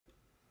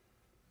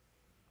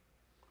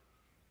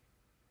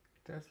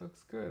That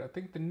looks good. I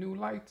think the new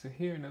lights are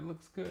here and it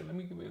looks good. Let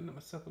me give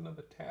myself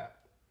another tap.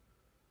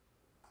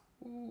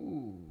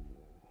 Ooh.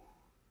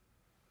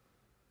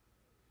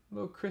 A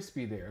little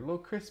crispy there. A little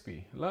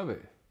crispy. Love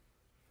it.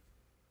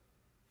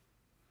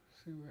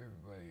 See where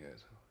everybody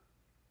is.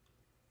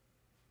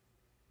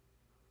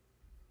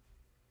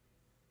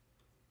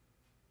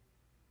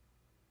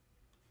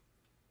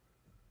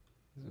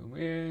 Zoom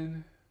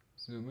in.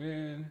 Zoom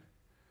in.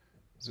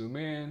 Zoom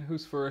in.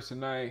 Who's first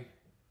tonight?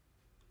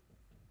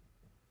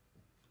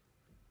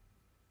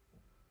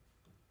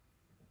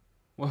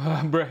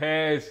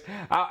 Brahesh,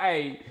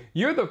 hey,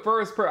 you're the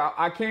first person.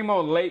 I came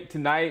on late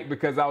tonight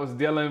because I was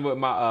dealing with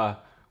my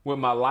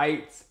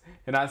lights,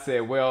 and I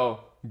said,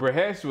 well,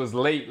 Brahesh was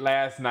late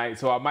last night,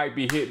 so I might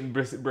be hitting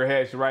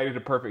Brahesh right at the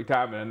perfect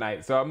time of the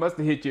night. So I must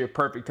have hit you at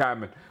perfect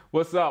timing.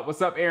 What's up?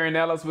 What's up, Aaron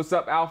Ellis? What's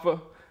up, Alpha?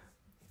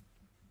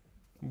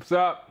 What's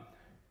up?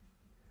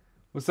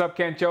 What's up,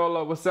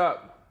 Canchola? What's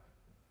up?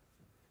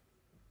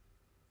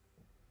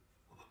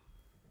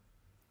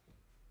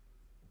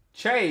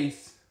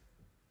 Chase.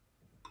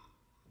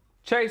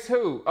 Chase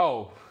who?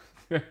 Oh.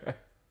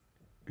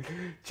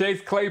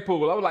 Chase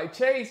Claypool. I was like,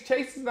 Chase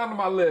is not on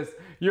my list.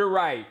 You're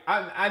right.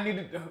 I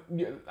needed,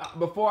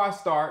 before I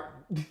start,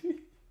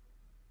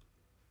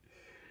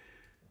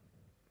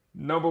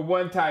 number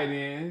one tight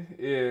end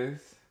is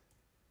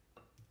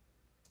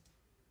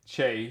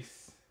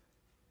Chase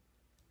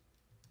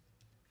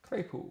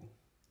Claypool.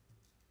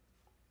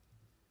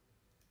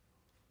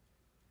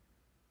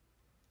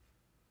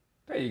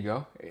 There you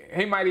go.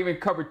 He might even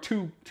cover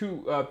two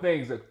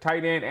things, a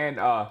tight end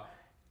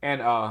and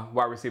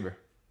wide receiver.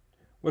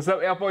 What's up,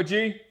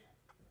 L4G?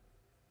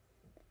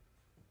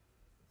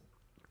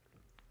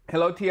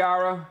 Hello,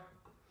 Tiara.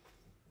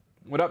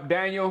 What up,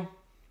 Daniel?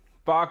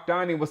 Bach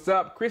Donnie, what's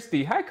up?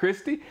 Christy. Hi,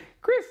 Christy.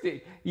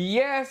 Christy.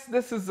 Yes,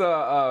 this is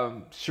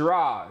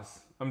Shiraz.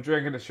 I'm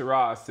drinking a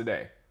Shiraz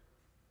today.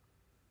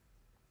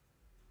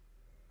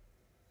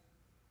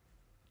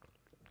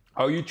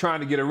 Oh, you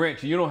trying to get a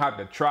wrench? You don't have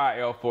to try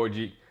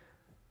L4G.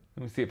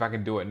 Let me see if I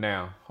can do it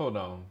now. Hold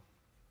on.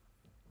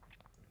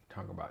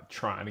 Talking about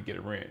trying to get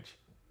a wrench.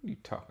 What are you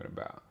talking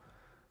about?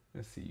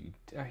 Let's see.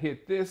 I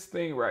hit this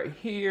thing right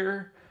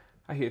here.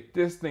 I hit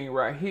this thing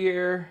right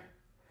here.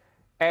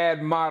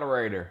 Add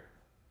moderator.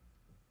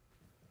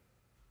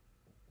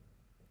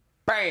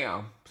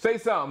 Bam. Say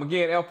something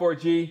again,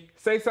 L4G.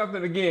 Say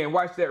something again.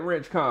 Watch that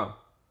wrench come.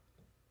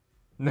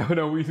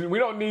 No, we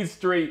don't need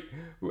street.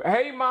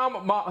 Hey,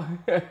 mama,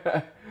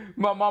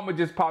 my mama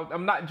just popped.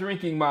 I'm not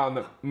drinking,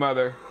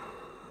 mother.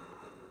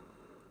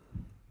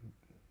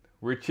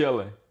 We're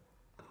chilling.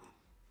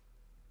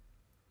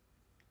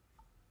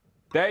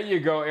 There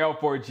you go,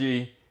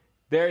 L4G.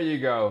 There you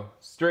go.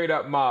 Straight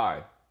up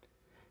mod.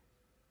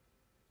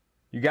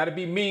 You got to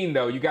be mean,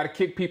 though. You got to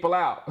kick people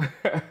out.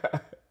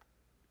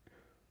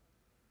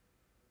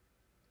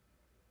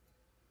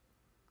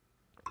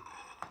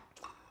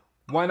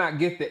 Why not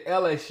get the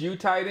LSU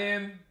tight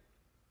end?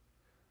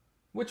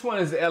 Which one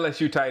is the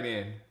LSU tight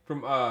end?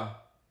 From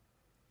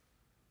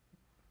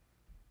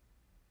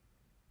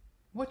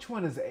which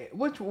one is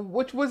which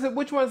was it?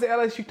 Which one's the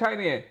LSU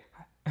tight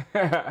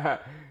end?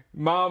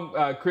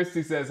 Mom,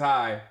 Christy says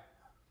hi.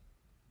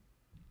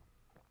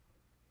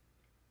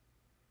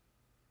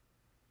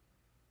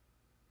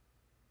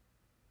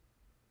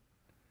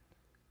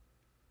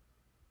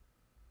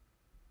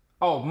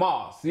 Oh,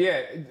 Moss.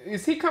 Yeah.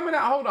 Is he coming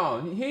out? Hold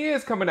on. He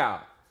is coming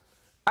out.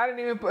 I didn't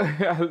even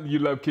put, you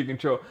love kick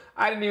control.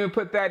 I didn't even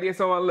put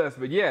Thaddeus on my list,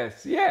 but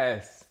yes,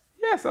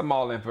 I'm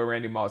all in for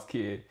Randy Moss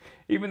kid.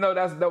 Even though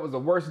that was the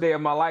worst day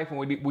of my life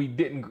when we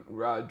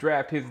didn't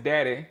draft his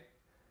daddy.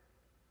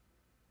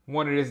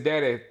 Wanted his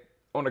daddy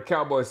on the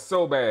Cowboys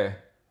so bad.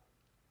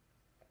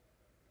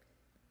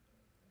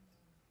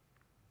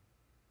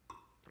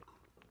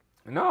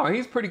 No,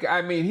 he's pretty good.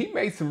 I mean, he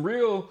made some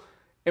real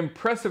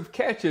impressive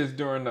catches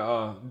during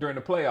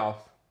the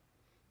playoffs.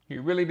 He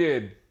really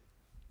did.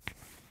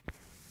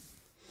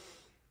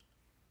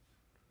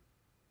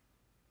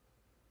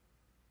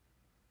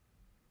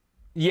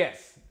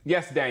 Yes,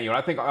 Daniel.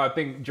 I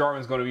think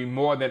Jarwin's going to be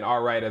more than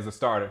all right as a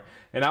starter.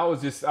 And I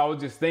was just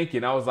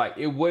thinking. I was like,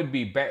 it would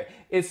be bad.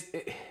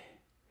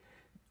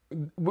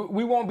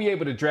 We won't be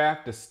able to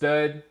draft a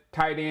stud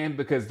tight end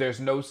because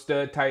there's no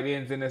stud tight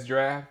ends in this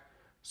draft.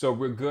 So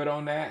we're good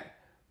on that.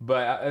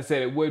 But I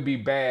said it would be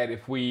bad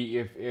if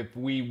we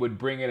would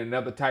bring in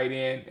another tight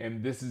end,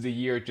 and this is a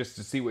year just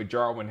to see what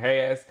Jarwin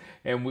has,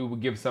 and we would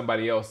give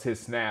somebody else his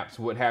snaps.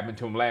 What happened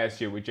to him last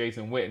year with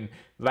Jason Witten?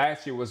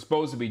 Last year was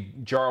supposed to be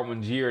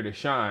Jarwin's year to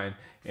shine,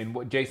 and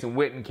what Jason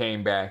Witten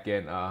came back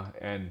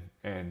and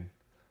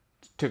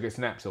took his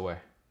snaps away.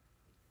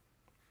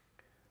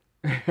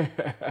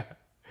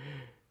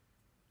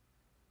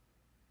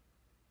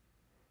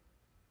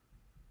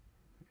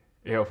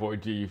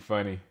 L4G,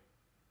 funny.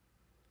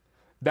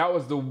 That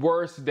was the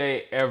worst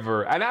day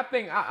ever, and I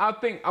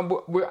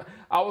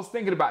was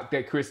thinking about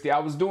that, Christy. I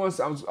was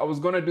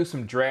gonna do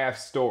some draft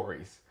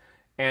stories,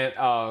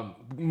 and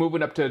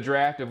moving up to the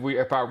draft,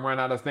 if I run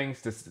out of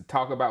things to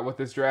talk about with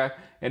this draft,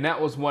 and that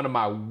was one of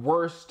my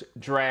worst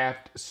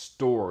draft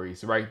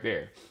stories right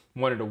there.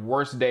 One of the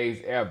worst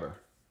days ever.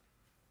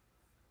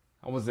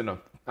 I was in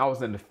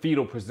the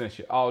fetal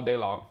position all day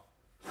long.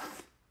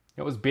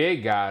 It was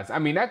big, guys. I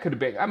mean, that could have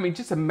been. I mean,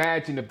 just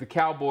imagine if the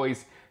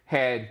Cowboys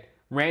had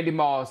Randy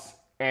Moss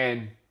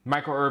and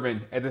Michael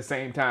Irvin at the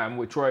same time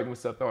with Troy was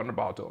still throwing the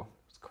ball to him.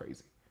 It's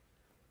crazy.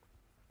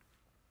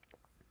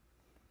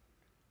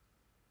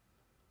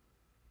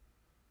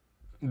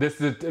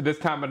 This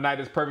time of night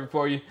is perfect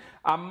for you.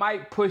 I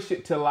might push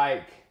it to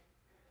like,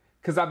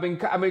 cause I've been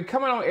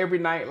coming on every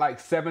night like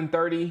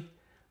 7:30,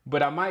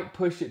 but I might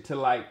push it to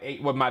like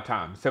 8. Well, my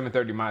time,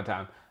 7:30 my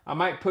time. I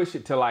might push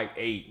it to like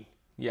 8.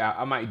 Yeah,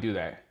 I might do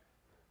that.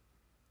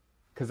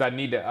 Cause I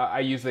need to. I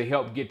usually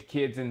help get the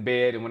kids in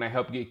bed, and when I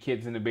help get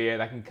kids in the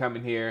bed, I can come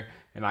in here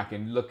and I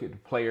can look at the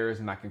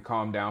players and I can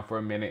calm down for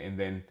a minute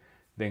and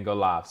then go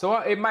live. So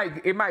it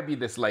might be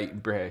this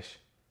late, Bresh.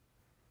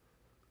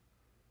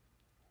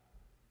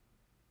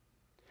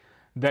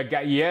 That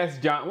guy, yes,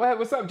 John.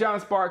 What's up,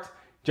 John Sparks?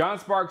 John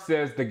Sparks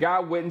says the guy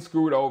went and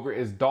screwed over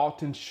is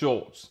Dalton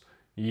Schultz.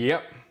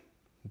 Yep,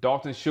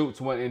 Dalton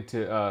Schultz went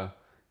into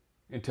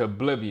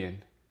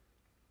oblivion.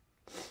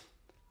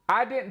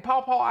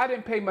 Paul. I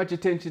didn't pay much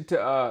attention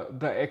to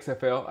the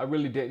XFL. I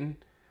really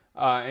didn't.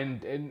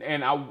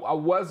 And I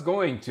was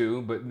going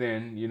to, but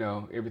then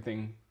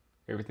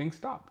everything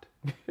stopped.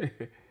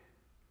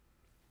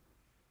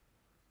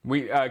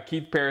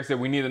 Keith Perry said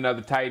we need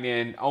another tight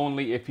end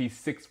only if he's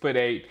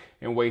 6'8"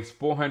 and weighs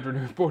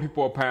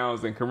 444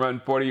 pounds and can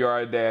run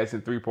 40-yard dash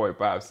in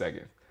 3.5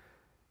 seconds.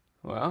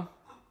 Well,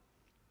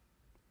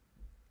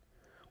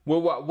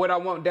 what I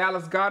want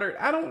Dallas Goedert?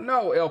 I don't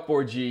know,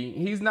 L4G.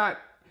 He's not.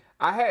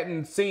 I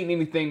hadn't seen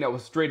anything that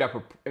was straight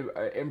up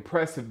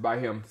impressive by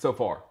him so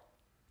far.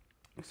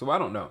 So I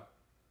don't know.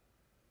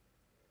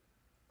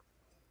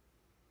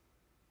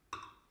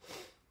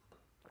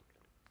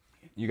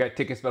 You got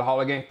tickets for the Hall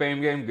of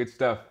Fame game? Good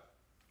stuff.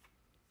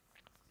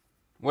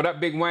 What up,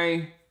 Big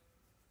Wayne?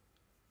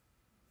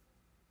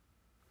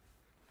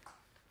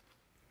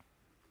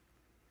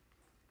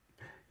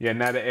 Yeah,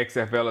 now the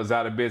XFL is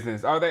out of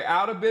business. Are they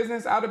out of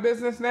business? Out of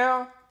business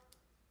now?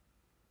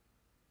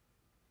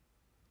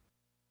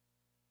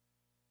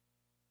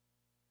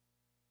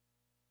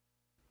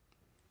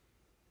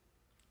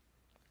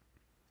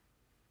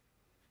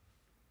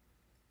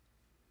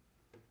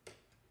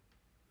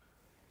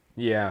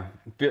 Yeah,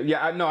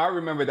 yeah, I know. I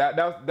remember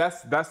that.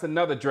 That's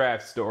another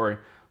draft story,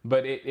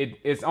 but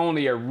it's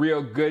only a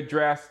real good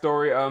draft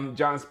story.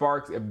 John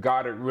Sparks, if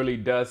Goddard really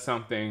does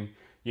something,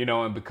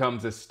 and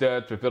becomes a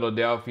stud for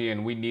Philadelphia,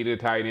 and we need a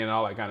tight end,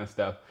 all that kind of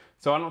stuff.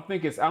 So I don't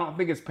think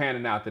it's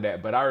panning out to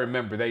that. But I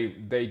remember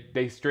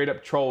they straight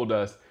up trolled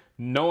us,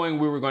 knowing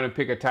we were going to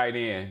pick a tight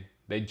end.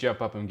 They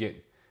jump up and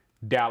get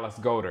Dallas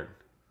Goedert,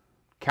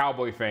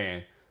 Cowboy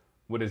fan,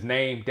 with his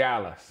name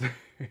Dallas.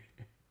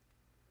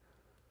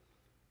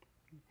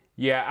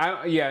 It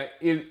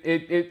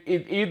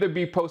either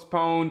be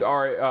postponed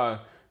or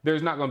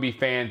there's not going to be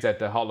fans at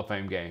the Hall of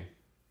Fame game.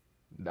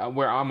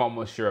 Where I'm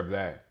almost sure of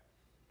that.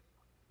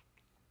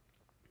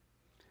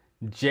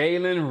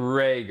 Jalen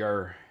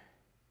Reagor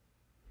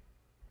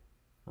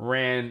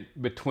ran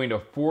between a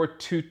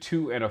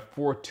 4.22 and a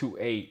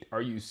 4.28.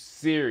 Are you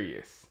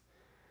serious?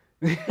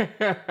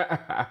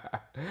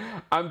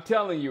 I'm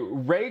telling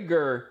you,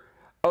 Reagor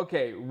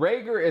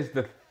is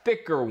the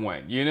thicker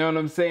one. You know what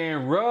I'm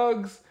saying?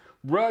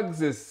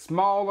 Ruggs is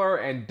smaller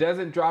and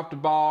doesn't drop the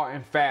ball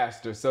and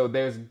faster. So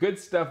there's good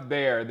stuff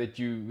there that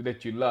you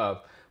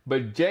love.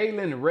 But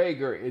Jalen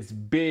Reagor is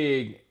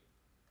bigger,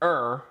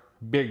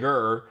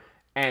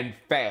 and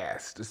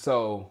fast.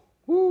 So,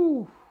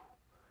 whoo.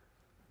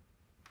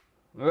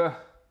 Ugh.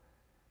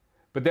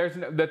 But there's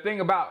the thing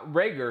about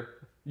Reagor.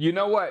 You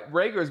know what?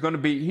 Rager is going to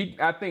be.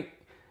 I think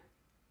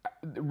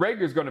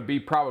Rager is going to be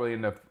probably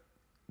in the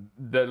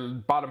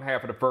bottom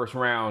half of the first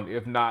round,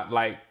 if not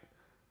like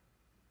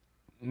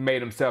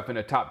made himself in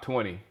the top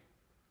 20.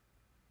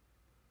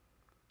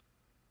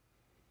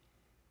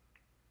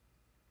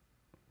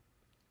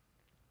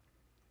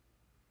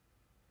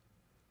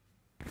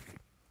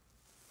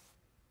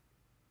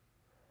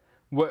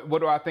 What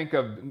do I think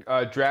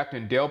of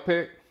drafting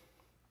Delpit?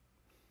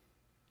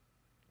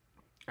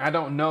 I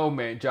don't know,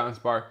 man, John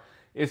Spar.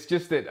 It's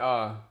just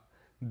that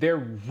they're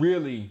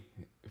really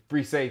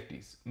free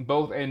safeties.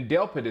 Both, and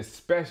Delpit is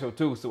special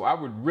too, so I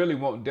would really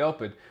want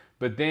Delpit.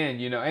 But then,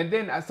 and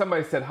then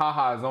somebody said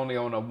Haha is only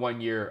on a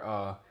one-year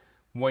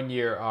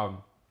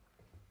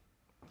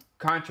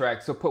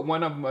contract, so put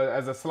one of them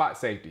as a slot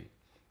safety.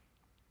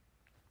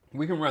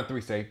 We can run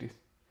three safeties.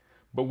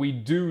 But we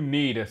do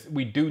need a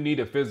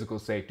physical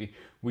safety.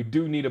 We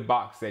do need a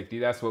box safety.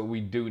 That's what we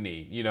do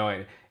need,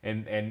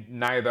 and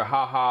neither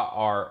Haha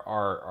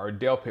or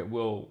Delpit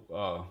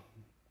will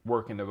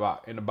work in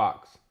the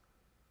box.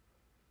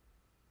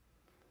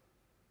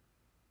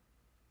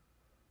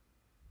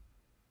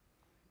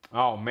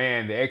 Oh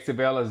man, the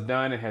XFL is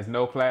done. It has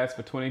no class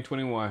for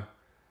 2021.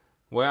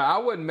 Well, I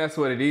wouldn't mess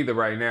with it either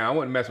right now. I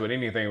wouldn't mess with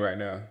anything right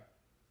now.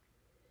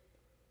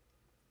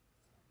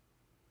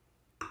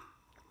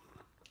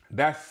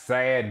 That's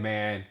sad,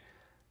 man.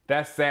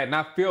 That's sad, and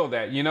I feel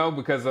that,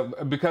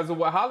 because of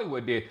what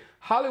Hollywood did.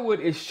 Hollywood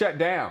is shut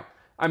down.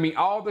 I mean,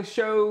 all the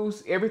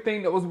shows,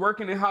 everything that was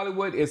working in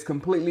Hollywood is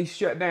completely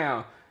shut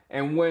down.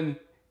 And when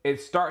it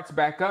starts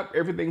back up,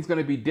 everything's going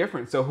to be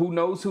different. So who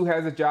knows who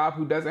has a job,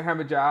 who doesn't have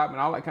a job, and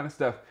all that kind of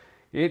stuff.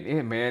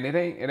 Man, it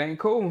ain't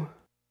cool.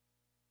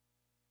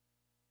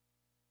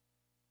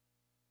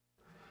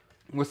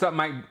 What's up,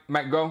 Mike?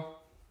 Mike, go.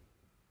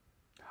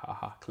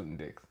 Haha, Clinton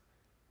Dix.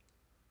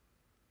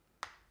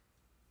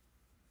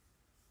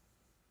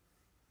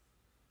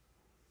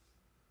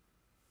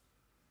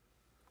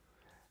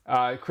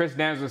 Chris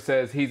Danzer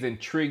says he's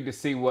intrigued to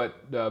see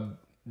what the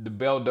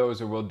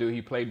Belldozer will do.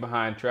 He played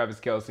behind Travis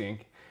Kelce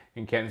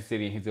in Kansas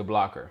City. He's a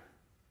blocker.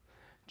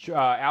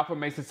 Alpha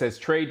Mason says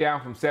trade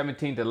down from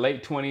 17 to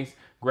late 20s,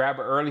 grab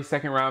an early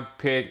second round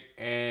pick,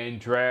 and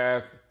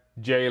draft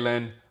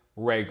Jalen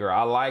Rager.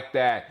 I like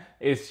that.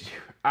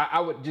 I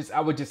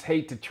would just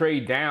hate to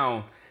trade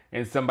down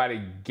and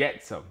somebody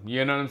gets him.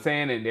 You know what I'm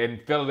saying? And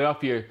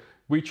Philadelphia,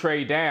 we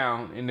trade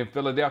down, and then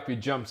Philadelphia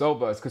jumps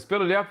over us because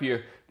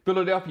Philadelphia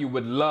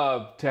would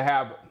love to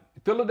have.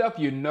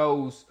 Philadelphia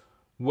knows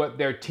what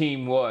their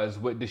team was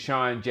with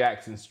Deshaun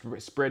Jackson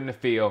spreading the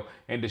field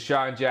and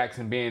Deshaun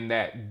Jackson being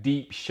that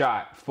deep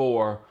shot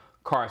for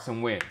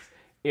Carson Wentz.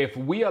 If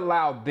we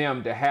allow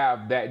them to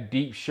have that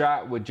deep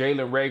shot with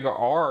Jalen Rager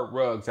or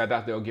Ruggs, I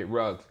doubt they'll get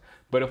Ruggs.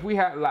 But if we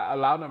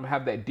allow them to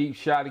have that deep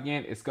shot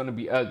again, it's going to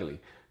be ugly.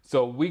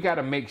 So we got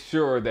to make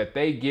sure that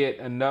they get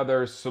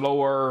another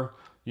slower,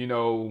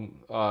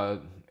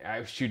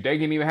 shoot, they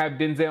can even have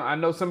Denzel. I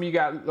know some of you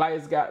guys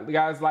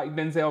like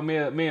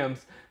Denzel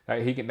Mims.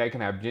 They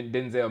can have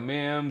Denzel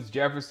Mims,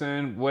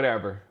 Jefferson,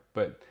 whatever,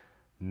 but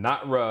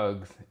not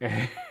Ruggs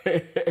and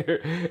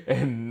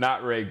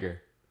not Rager.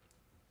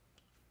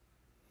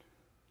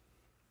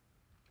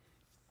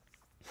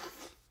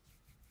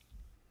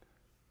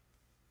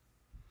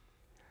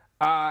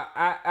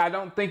 I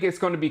don't think it's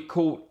going to be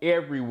cool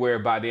everywhere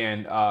by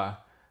then. I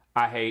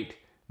hate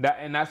that,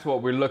 and that's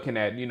what we're looking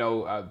at.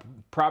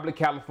 Probably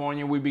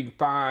California would be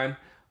fine.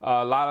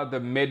 A lot of the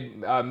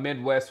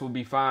Midwest will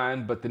be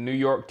fine, but the New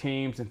York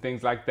teams and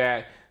things like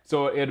that.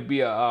 So it'll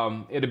be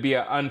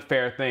an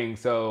unfair thing.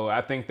 So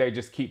I think they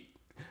just keep.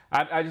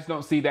 I just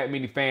don't see that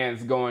many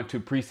fans going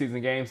to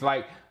preseason games.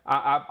 Like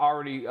I've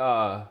already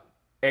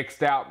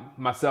xed out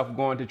myself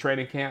going to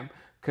training camp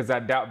because I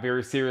doubt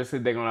very seriously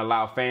they're going to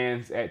allow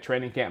fans at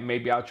training camp.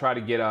 Maybe I'll try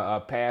to get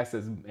a pass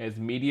as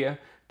media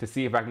to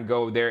see if I can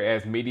go there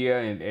as media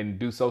and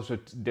do social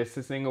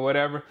distancing or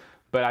whatever.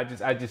 But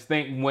I just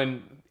think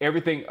when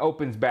everything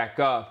opens back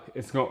up,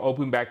 it's going to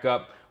open back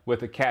up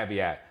with a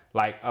caveat.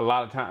 Like a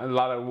lot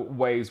of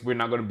ways, we're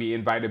not going to be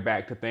invited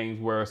back to things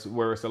where it's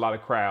a lot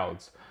of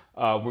crowds.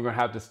 We're going to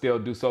have to still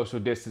do social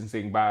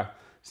distancing by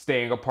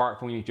staying apart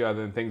from each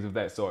other and things of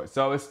that sort.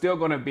 So it's still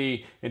going to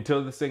be,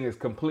 until this thing is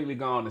completely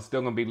gone, it's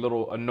still going to be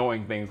little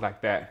annoying things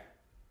like that.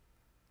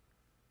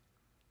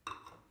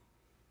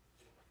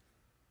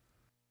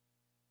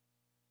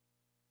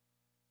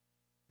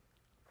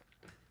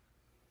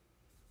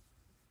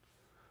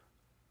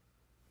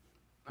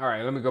 All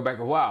right, let me go back.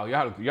 Wow,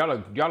 y'all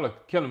are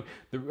killing me.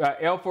 The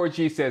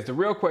L4G says the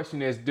real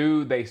question is,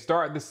 do they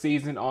start the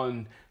season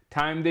on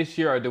time this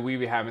year, or do we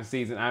be having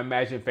season? I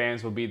imagine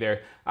fans will be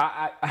there.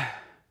 Like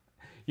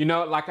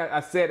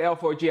I said,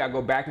 L4G, I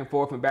go back and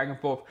forth and back and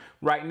forth.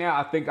 Right now,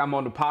 I think I'm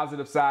on the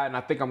positive side, and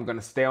I think I'm going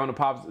to stay on the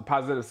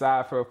positive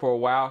side for a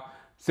while.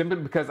 Simply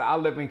because I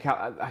live in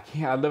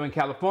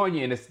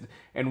California,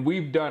 and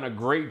we've done a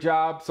great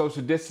job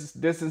social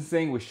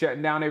distancing. We're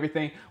shutting down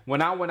everything.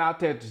 When I went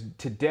out there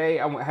today,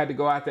 had to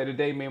go out there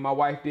today. Me and my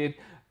wife did.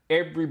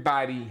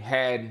 Everybody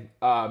had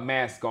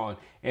masks on,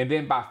 and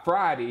then by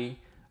Friday,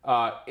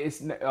 it's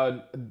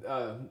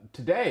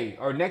today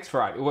or next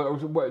Friday.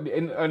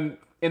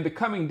 In the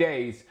coming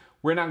days,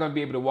 we're not going to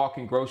be able to walk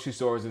in grocery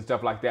stores and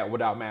stuff like that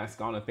without masks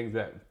on and things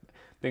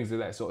of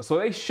that sort. So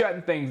they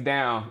shutting things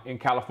down in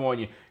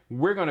California.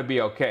 We're going to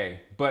be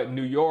okay. But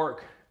New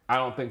York, I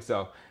don't think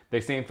so.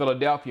 They say in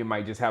Philadelphia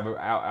might just have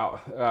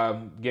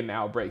get an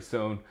outbreak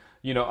soon.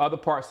 Other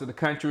parts of the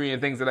country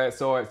and things of that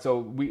sort.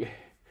 So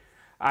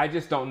I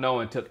just don't know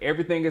until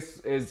everything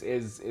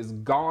is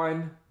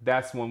gone.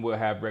 That's when we'll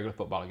have regular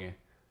football again.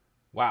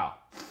 Wow.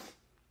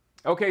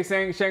 Okay,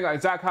 Shanghai.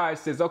 Zach Hodge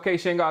says, okay,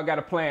 Shanghai, I got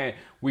a plan.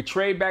 We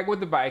trade back with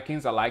the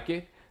Vikings. I like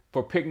it.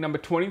 For pick number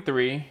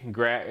 23,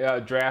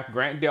 draft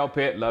Grant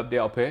Delpit. Love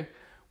Delpit.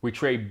 We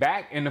trade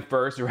back in the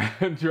first, draft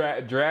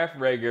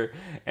Rager,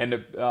 and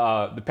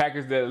the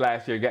Packers did it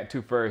last year, got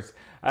 2 firsts.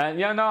 I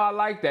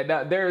like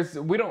that.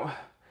 We don't,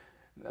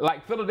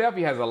 like,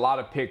 Philadelphia has a lot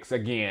of picks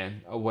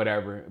again or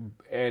whatever,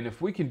 and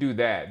if we can do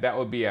that, that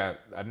would be a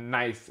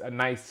nice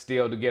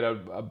steal to get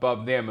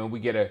above them, and we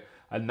get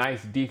a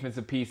nice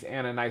defensive piece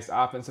and a nice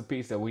offensive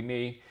piece that we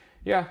need.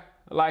 Yeah,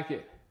 I like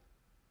it.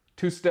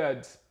 2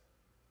 studs.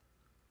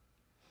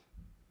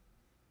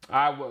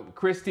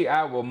 Christy,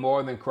 I will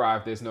more than cry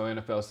if there's no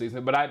NFL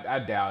season, but I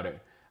doubt it.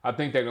 I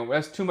think they're going to,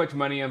 that's too much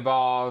money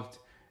involved.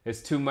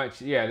 It's too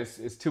much, yeah,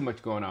 it's too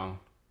much going on.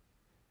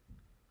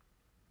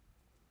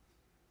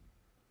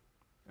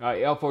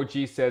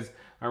 L4G says,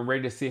 I'm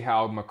ready to see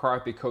how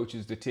McCarthy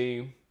coaches the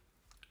team.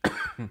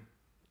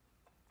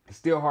 It's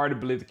still hard to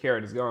believe the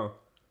carrot is gone.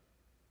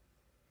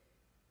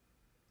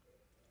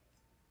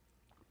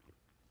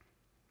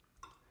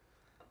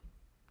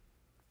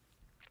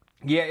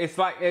 Yeah, it's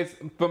like, it's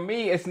for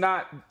me, it's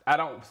not, I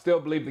don't still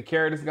believe the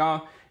carrot is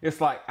gone. It's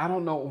like, I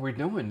don't know what we're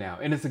doing now.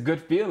 And it's a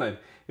good feeling.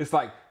 It's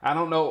like, I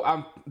don't know.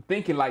 I'm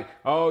thinking like,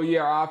 oh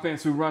yeah, our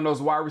offense, we run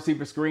those wide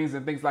receiver screens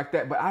and things like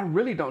that. But I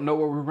really don't know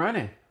what we're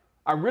running.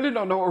 I really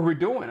don't know what we're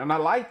doing. And I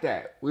like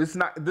that.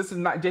 This is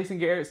not Jason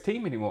Garrett's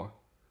team anymore.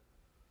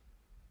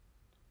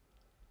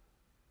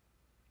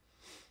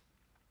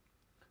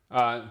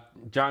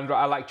 John,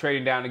 I like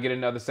trading down to get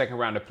another second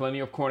rounder. Plenty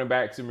of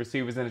cornerbacks and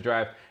receivers in the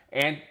draft,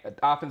 and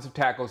offensive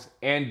tackles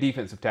and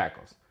defensive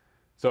tackles.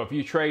 So if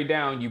you trade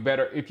down,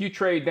 if you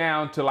trade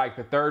down to like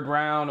the third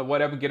round or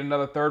whatever, get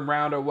another third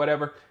round or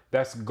whatever,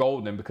 that's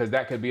golden because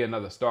that could be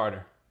another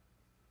starter.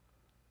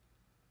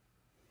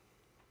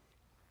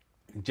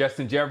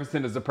 Justin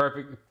Jefferson is a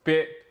perfect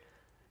fit.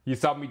 You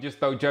saw me just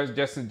throw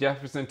Justin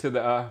Jefferson to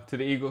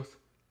the Eagles.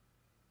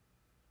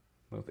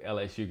 Those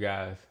LSU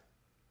guys.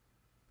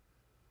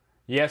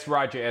 Yes,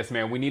 Roger S.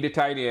 Man, we need a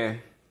tight end.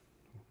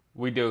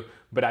 We do,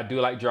 but I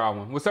do like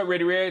Jarwin. What's up,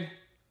 Ready Red?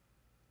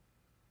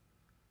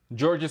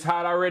 Georgia's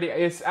hot already.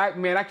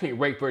 Man, I can't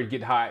wait for it to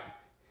get hot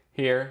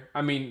here.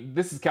 I mean,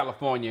 this is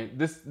California.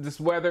 This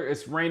weather,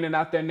 it's raining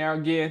out there now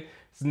again.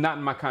 It's not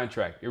in my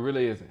contract. It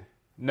really isn't.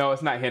 No,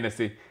 it's not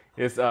Hennessy.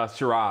 It's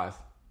Shiraz.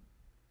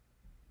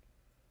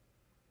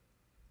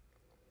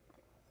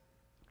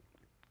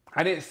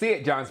 I didn't see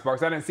it, John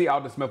Sparks. I didn't see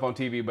Alden Smith on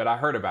TV, but I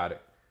heard about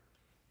it.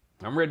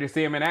 I'm ready to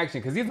see him in action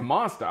because he's a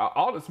monster.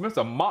 Alden Smith's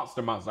a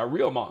monster, a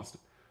real monster.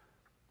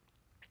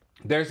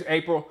 There's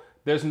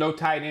no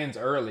tight ends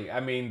early. I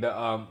mean,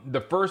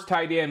 the first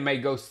tight end may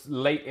go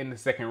late in the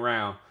second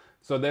round,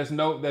 so there's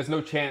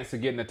no chance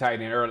of getting a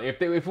tight end early.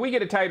 If we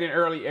get a tight end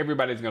early,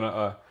 everybody's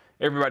gonna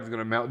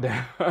melt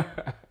down.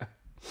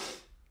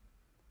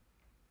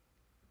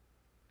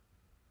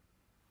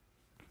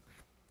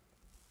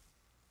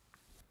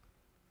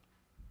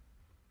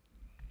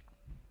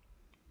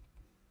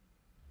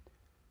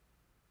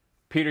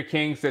 Peter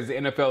King says the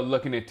NFL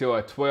looking into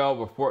a 12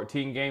 or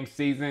 14 game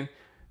season,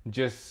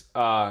 just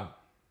cutting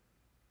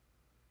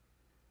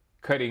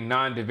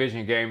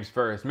non-division games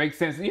first. Makes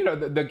sense. You know,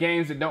 the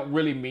games that don't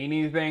really mean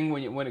anything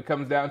when it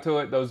comes down to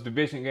it, those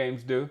division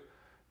games do.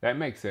 That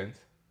makes sense.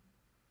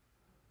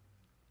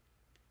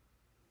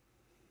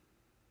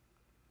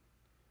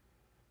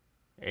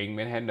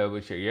 Aikman had no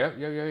shit.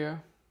 Yep.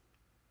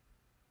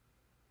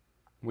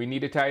 We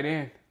need a tight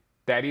end.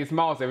 Thaddeus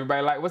Moss.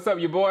 Everybody like, what's up,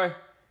 your boy?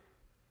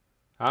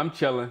 I'm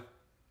chilling.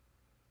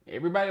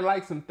 Everybody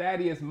likes some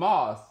Thaddeus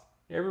Moss.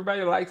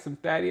 Everybody likes some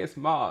Thaddeus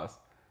Moss.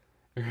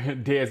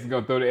 Dez is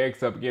going to throw the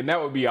X up again.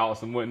 That would be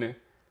awesome, wouldn't it?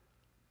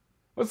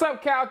 What's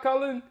up, Cal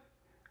Cullen?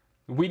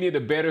 We need a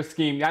better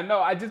scheme. I know.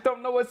 I just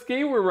don't know what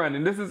scheme we're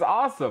running. This is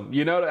awesome.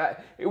 You know,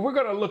 we're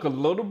going to look a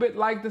little bit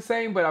like the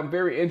same, but I'm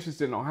very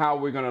interested on how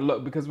we're going to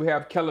look because we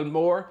have Kellen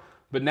Moore.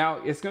 But now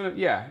it's going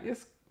to,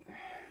 it's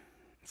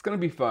going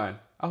to be fun.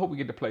 I hope we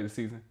get to play the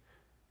season.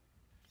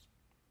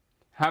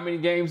 How many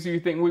games do you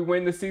think we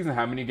win this season?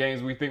 How many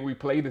games do we think we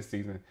play this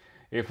season?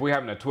 If we're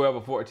having a 12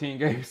 or 14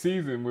 game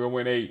season, we'll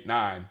win 8,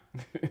 9.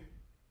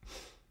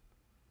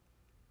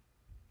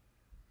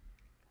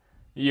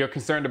 You're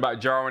concerned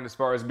about Jarwin as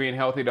far as being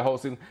healthy the whole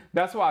season.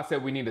 That's why I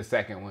said we need a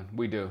second one.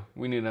 We do.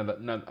 We need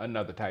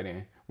another tight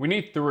end. We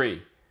need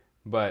 3,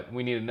 but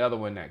we need another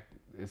one that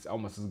is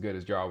almost as good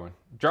as Jarwin.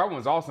 Jarwin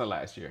was awesome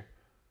last year.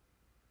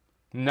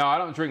 No, I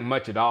don't drink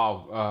much at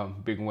all,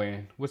 Big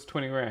Win. What's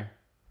 20 grand?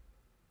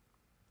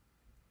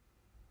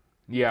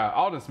 Yeah,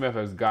 Alden Smith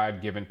has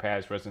God-given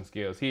pass rushing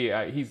skills.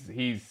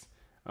 He's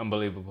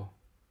unbelievable.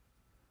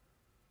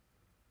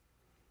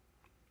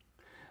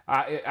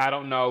 I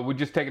don't know. We're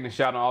just taking a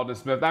shot on Alden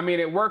Smith. I mean,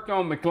 it worked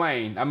on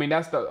McClain. I mean,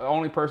 that's the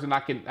only person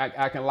I can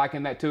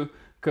liken that to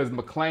because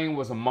McClain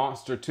was a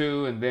monster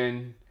too, and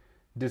then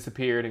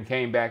disappeared and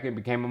came back and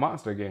became a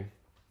monster again.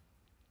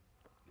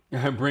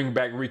 Bring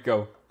back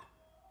Rico.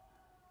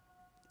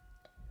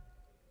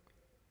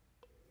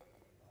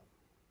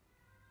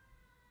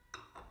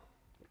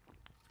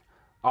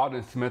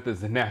 Alden Smith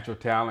is a natural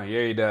talent.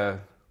 Yeah, he does.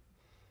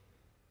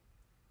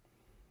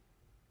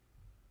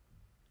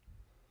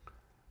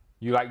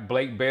 You like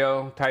Blake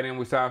Bell, tight end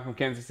we signed from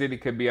Kansas City,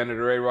 could be under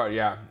the radar.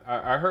 Yeah,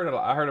 I heard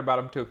about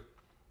him too.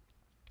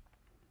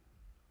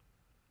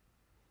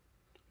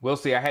 We'll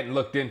see. I hadn't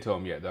looked into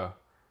him yet though.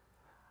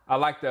 I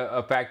like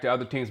the fact that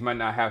other teams might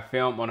not have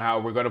film on how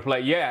we're going to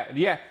play.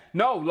 Yeah.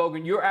 No,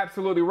 Logan, you're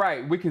absolutely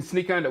right. We can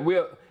sneak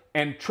under.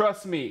 And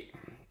trust me,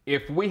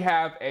 if we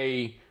have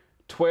a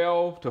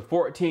 12 to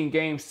 14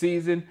 game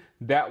season,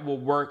 that will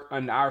work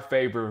in our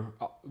favor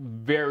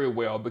very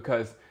well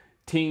because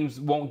teams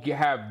won't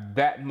have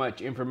that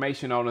much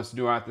information on us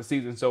throughout the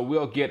season, so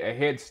we'll get a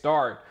head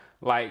start.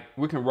 Like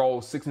we can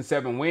roll 6 and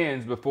 7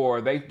 wins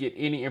before they get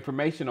any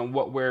information on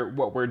what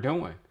we're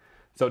doing.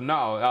 So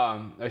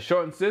no, a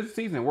shortened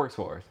season works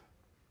for us.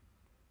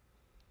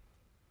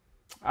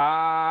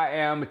 I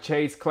am a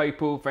Chase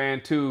Claypool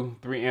fan too.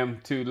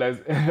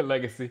 3M2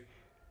 legacy.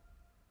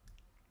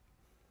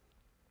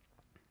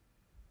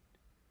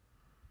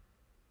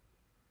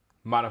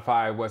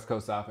 Modified West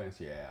Coast offense,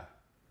 yeah.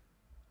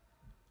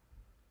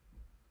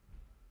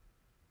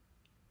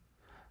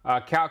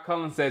 Cal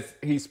Cullen says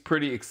he's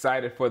pretty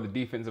excited for the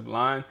defensive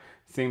line.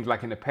 Seems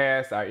like in the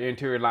past, our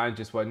interior line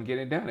just wasn't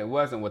getting it done. It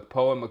wasn't with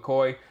Poe and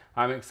McCoy.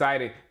 I'm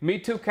excited. Me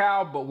too,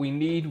 Cal, but we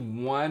need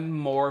one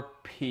more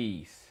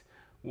piece.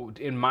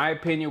 In my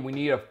opinion, we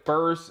need a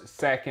first,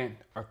 second,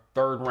 or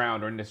third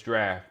rounder in this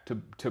draft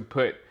to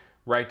put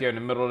right there in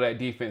the middle of that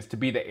defense to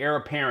be the heir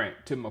apparent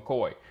to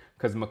McCoy.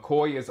 Because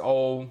McCoy is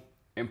old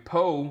and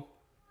Poe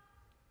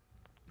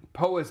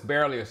is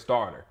barely a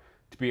starter,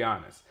 to be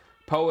honest.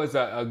 Poe is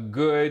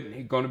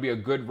he's going to be a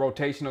good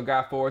rotational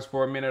guy for us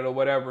for a minute or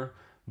whatever.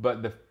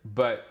 But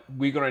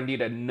we're going to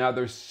need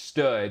another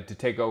stud to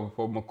take over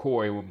for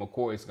McCoy when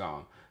McCoy's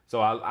gone. So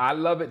I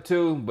love it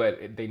too,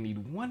 but they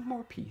need one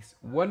more piece.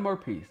 One more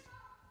piece.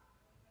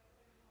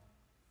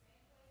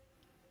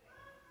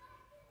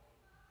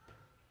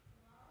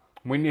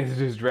 We need to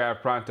just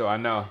draft pronto, I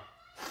know.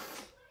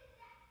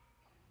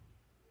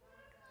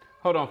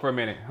 Hold on for a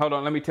minute. Hold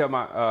on, let me tell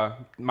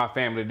my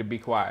family to be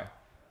quiet.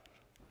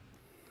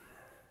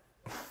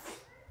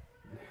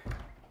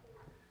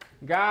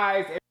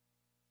 Guys,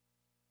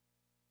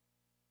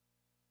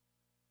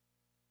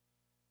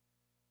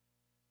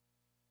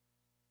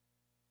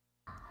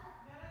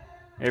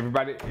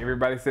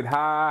 everybody said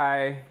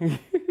hi.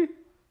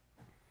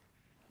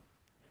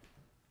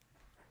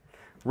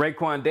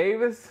 Raekwon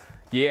Davis?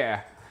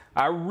 Yeah.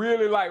 I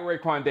really like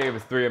Raekwon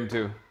Davis,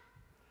 3M2.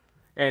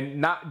 And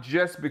not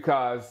just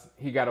because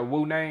he got a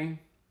Woo name.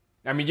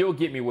 I mean, you'll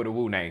get me with a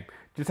Woo name.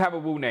 Just have a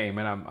Woo name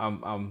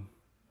and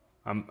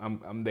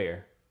I'm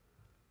there.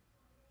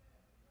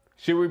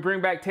 Should we bring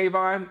back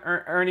Tavon,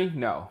 Ernie?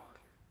 No.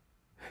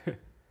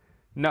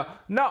 No,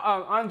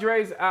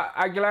 Andres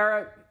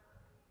Aguilera,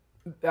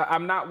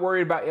 I'm not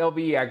worried about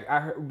LVE. I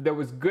heard there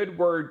was good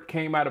word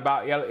came out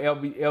about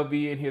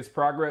LVE and his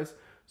progress.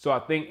 So I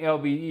think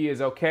LVE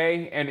is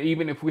okay. And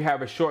even if we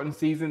have a shortened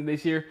season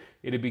this year,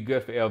 it'll be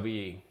good for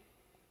LVE.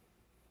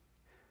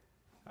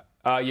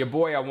 Your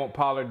boy, I want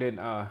Pollard in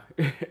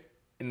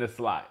the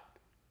slot.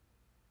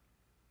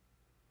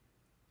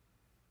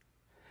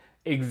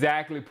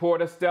 Exactly.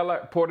 Porter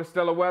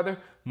Stellar Weather,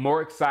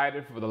 more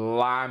excited for the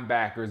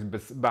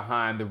linebackers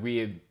behind the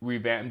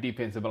revamped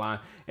defensive line.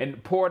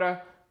 And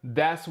Porter,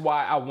 that's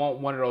why I want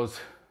one of those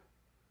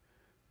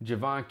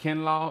Javon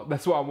Kinlaw.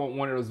 That's why I want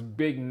one of those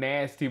big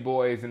nasty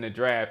boys in the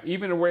draft.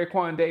 Even a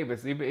Raekwon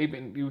Davis,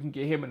 even you can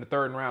get him in the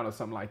third round or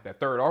something like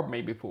that. Third or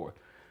maybe fourth.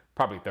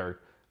 Probably third.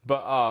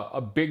 But a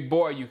big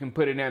boy you can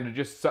put in there to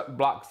just suck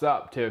blocks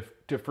up to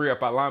free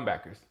up our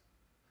linebackers.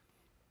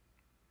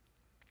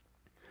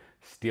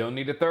 Still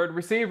need a third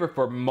receiver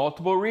for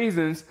multiple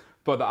reasons.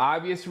 For the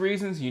obvious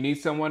reasons, you need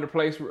someone to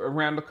place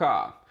Randall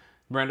Cobb.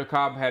 Randall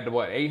Cobb had,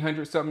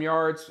 800-something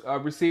yards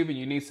receiving.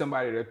 You need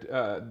somebody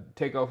to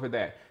take over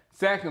that.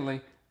 Secondly,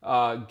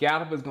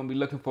 Gallup is going to be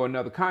looking for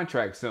another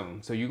contract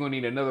soon. So you're going to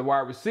need another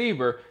wide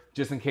receiver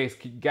just in case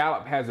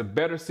Gallup has a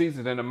better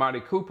season than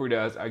Amari Cooper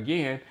does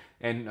again.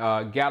 And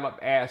Gallup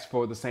asked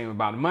for the same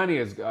amount of money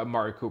as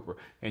Amari Cooper.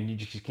 And you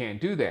just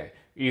can't do that.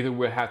 Either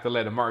we'll have to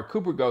let Amari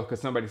Cooper go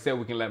because somebody said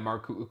we can let Amari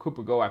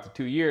Cooper go after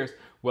 2 years.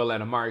 We'll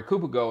let Amari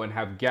Cooper go and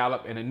have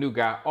Gallup and a new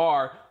guy.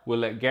 Or we'll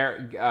let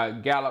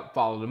Gallup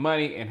follow the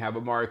money and have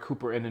Amari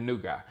Cooper and a new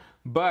guy.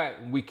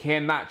 But we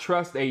cannot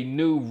trust a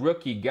new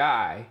rookie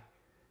guy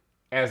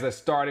as a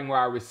starting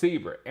wide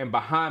receiver. And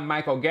behind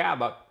Michael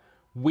Gallup,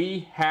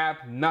 we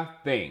have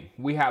nothing.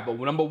 We have a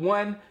number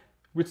one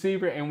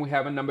receiver and we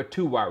have a number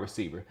two wide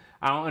receiver.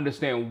 I don't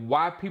understand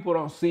why people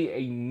don't see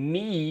a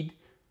need,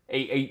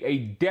 a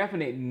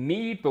definite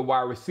need for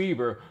wide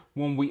receiver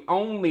when we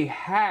only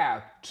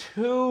have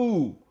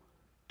two.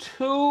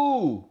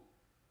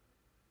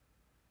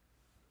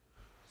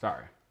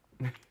 Sorry.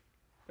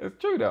 It's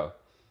true though.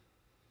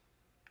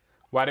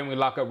 Why didn't we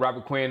lock up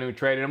Robert Quinn and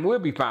trade him? We'll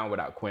be fine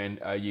without Quinn,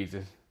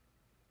 Jesus.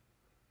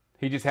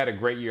 He just had a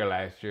great year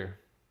last year.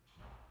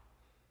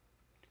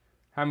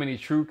 How many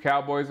true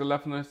Cowboys are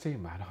left on this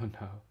team? I don't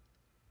know.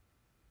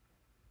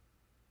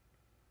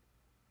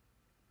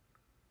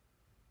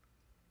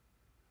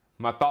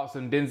 My thoughts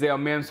on Denzel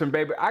Mims from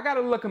Baby. I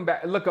gotta look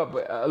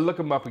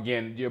him up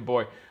again, your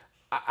boy.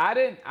 I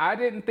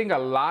didn't think a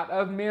lot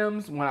of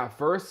Mims when I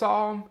first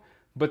saw him,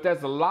 but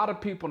there's a lot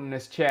of people in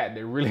this chat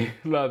that really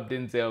love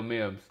Denzel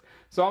Mims.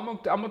 So I'm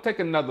gonna take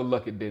another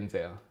look at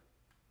Denzel.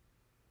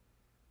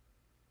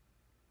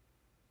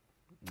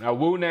 A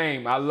Woo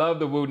name. I love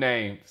the Woo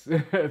names.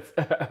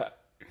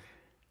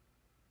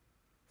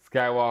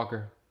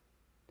 Skywalker.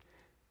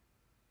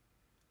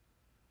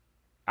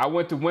 I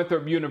went to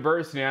Winthrop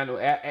University.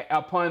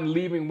 Upon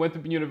leaving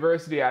Winthrop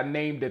University, I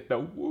named it the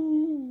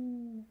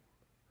Woo.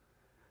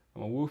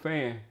 I'm a Woo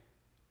fan.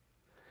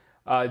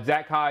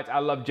 Zach Hodge, I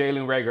love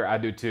Jalen Reagor. I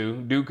do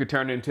too. Dude could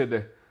turn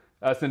into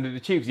us into the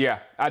Chiefs. Yeah,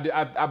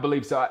 I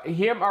believe so.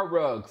 Him or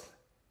Ruggs.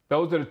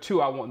 Those are the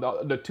two I want.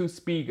 The two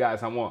speed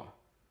guys I want.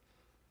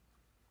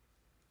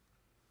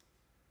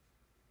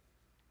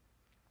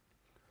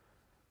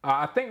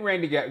 I think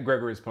Randy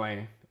Gregory is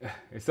playing.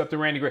 It's up to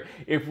Randy Gregory.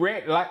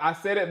 Like I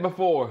said it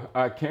before,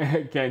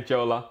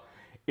 Canchola,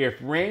 if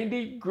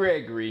Randy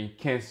Gregory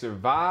can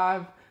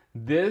survive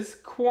this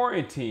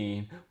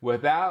quarantine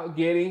without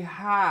getting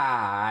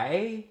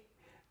high,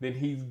 then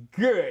he's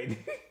good.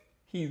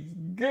 He's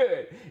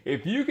good.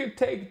 If you can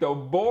take the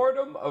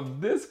boredom of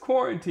this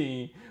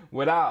quarantine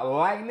without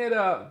lighting it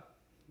up,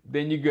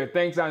 then you're good.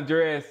 Thanks,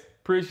 Andres.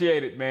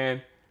 Appreciate it,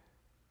 man.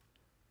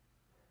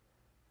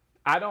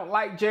 I don't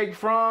like Jake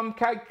Fromm,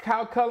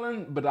 Kyle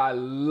Cullen, but I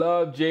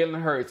love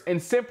Jalen Hurts.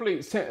 And simply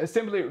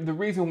the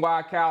reason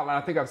why, Kyle, and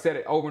I think I've said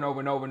it over and over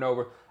and over and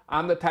over,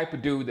 I'm the type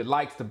of dude that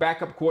likes the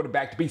backup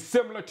quarterback to be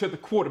similar to the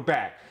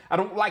quarterback. I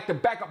don't like the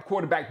backup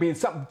quarterback being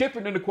something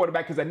different than the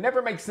quarterback because that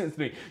never makes sense to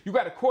me. You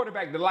got a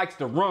quarterback that likes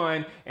to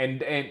run and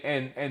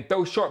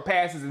throw short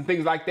passes and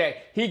things like that.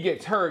 He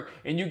gets hurt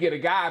and you get a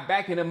guy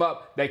backing him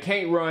up that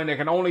can't run, that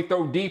can only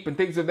throw deep and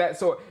things of that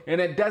sort. And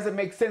it doesn't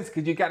make sense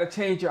because you got to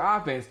change your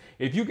offense.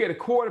 If you get a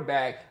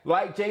quarterback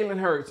like Jalen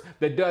Hurts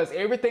that does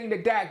everything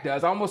that Dak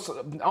does, almost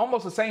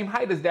the same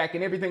height as Dak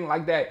and everything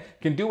like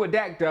that, can do what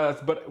Dak does,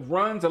 but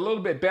runs a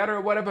little bit better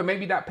or whatever,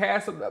 maybe not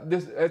pass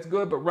this as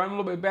good, but run a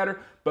little bit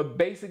better, but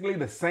basically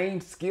the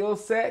same skill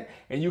set,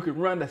 and you can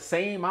run the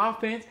same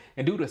offense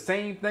and do the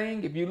same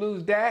thing if you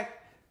lose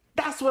Dak.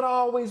 That's what I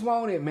always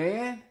wanted,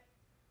 man.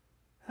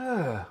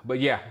 But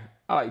yeah,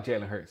 I like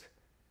Jalen Hurts.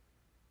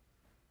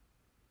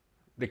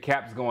 The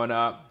cap's going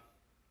up.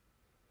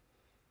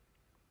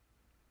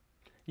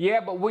 Yeah,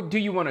 but what do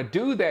you want to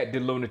do that, the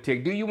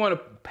lunatic? Do you want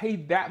to pay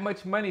that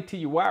much money to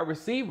your wide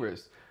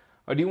receivers?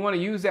 Or do you want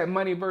to use that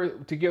money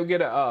to go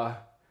get a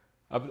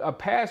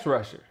pass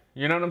rusher?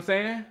 You know what I'm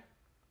saying?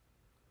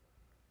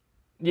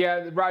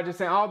 Yeah, Roger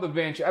saying all the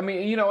bench. I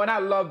mean, and I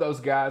love those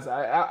guys.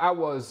 I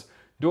was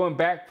doing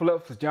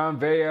backflips with John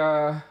Vea.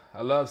 I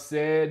love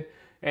Sid.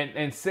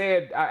 And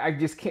Sid, I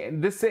just can't.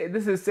 This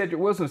is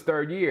Cedric Wilson's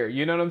third year.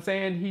 You know what I'm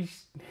saying?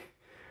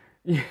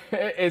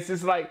 It's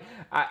just like,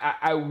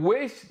 I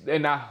wish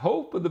and I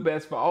hope for the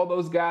best for all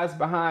those guys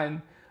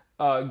behind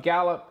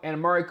Gallup and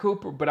Amari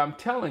Cooper. But I'm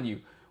telling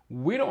you,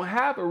 we don't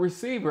have a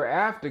receiver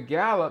after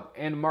Gallup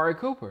and Amari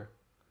Cooper.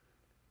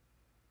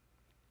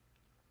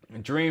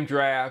 Dream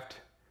draft.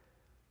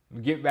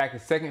 Get back a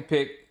second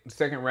pick,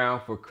 second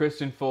round for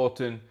Christian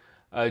Fulton,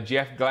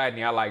 Jeff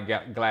Gladney. I like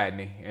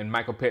Gladney. And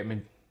Michael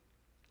Pittman.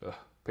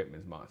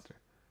 Pittman's monster.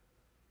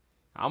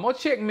 I'm going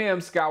to check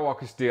Mims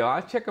Skywalker still.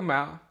 I'll check him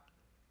out.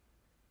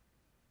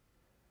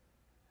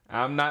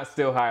 I'm not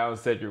still high on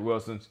Cedric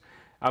Wilson.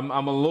 I'm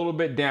a little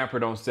bit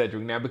dampered on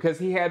Cedric now because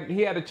he had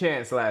a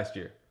chance last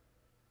year.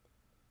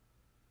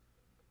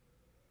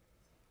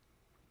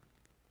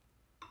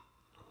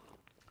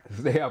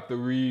 Stay off the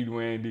read,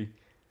 Wendy.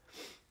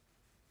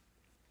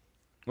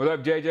 What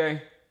up,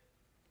 JJ?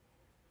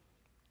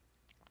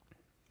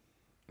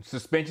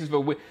 Suspensions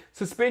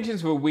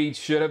for weed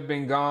should have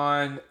been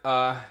gone.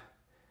 And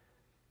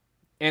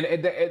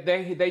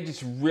they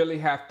just really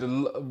have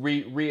to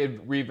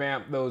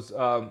revamp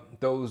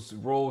those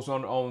rules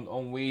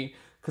on weed.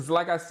 Because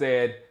like I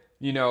said,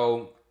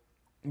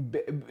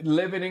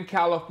 living in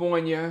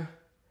California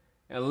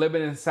and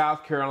living in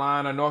South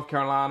Carolina, North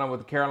Carolina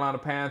with the Carolina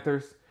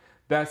Panthers,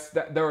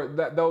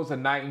 those are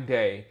night and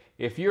day.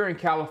 If you're in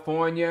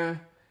California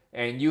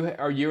and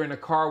you're in a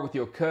car with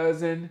your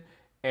cousin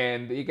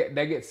and they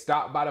get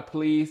stopped by the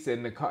police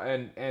and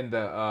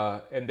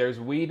there's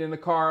weed in the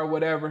car or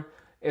whatever,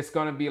 it's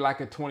gonna be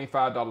like a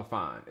 $25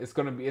 fine.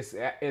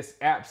 It's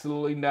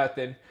absolutely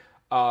nothing.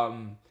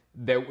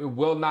 That it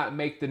will not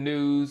make the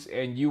news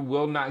and you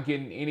will not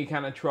get in any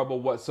kind of trouble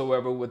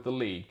whatsoever with the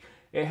league.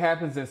 It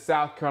happens in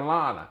South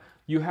Carolina.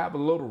 You have a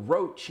little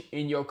roach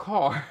in your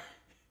car.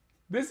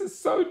 This is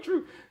so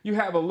true. You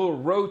have a little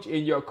roach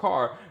in your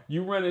car.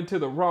 You run into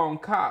the wrong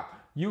cop.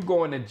 You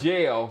going to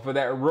jail for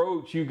that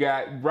roach you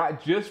got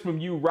right just from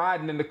you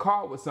riding in the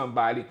car with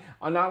somebody.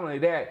 And not only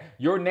that,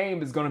 your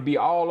name is going to be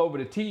all over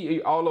the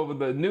TV, all over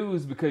the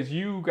news because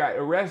you got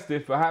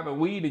arrested for having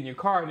weed in your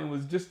car and it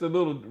was just a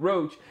little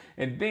roach.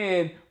 And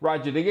then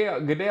Roger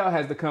Goodell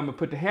has to come and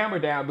put the hammer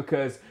down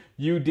because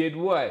you did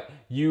what?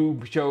 You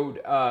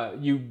showed,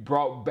 you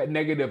brought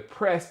negative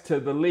press to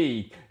the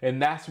league, and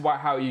that's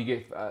how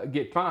you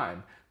get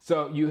fined.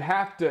 So you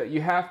have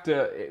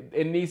to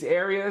in these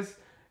areas.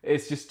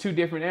 It's just two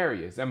different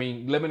areas. I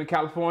mean, living in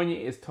California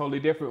is totally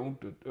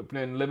different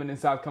than living in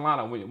South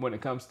Carolina when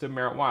it comes to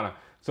marijuana.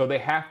 So they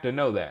have to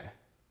know that.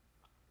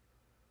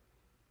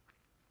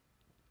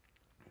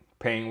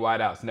 Paying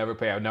wideouts never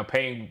pay off. Now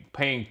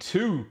paying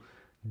two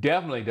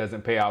definitely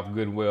doesn't pay off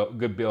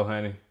good bill,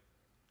 honey.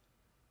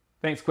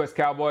 Thanks, Quest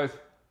Cowboys.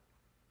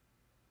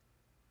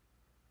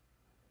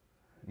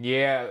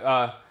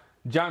 Yeah,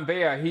 John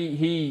Vea,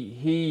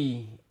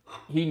 he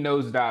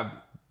nosedived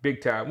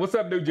big time. What's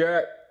up, New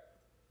Jack?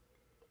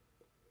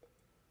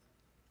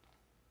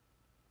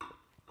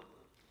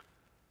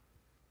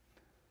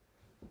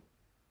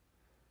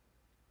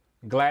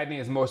 Gladney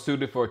is more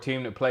suited for a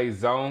team that plays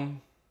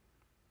zone.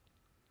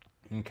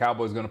 And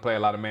Cowboys going to play a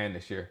lot of man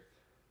this year.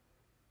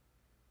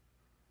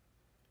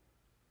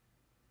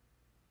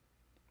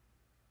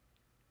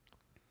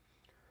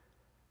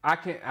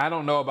 I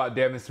don't know about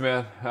Devin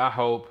Smith. I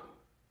hope.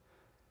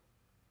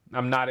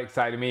 I'm not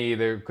excited me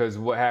either because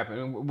what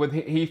happened with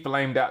he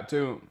flamed out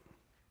too.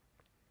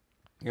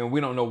 And we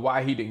don't know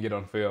why he didn't get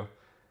on the field.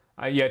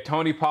 Yeah,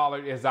 Tony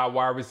Pollard is our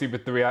wide receiver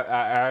 3.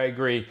 I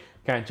agree,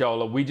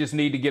 Canchola. We just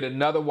need to get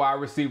another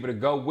wide receiver to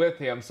go with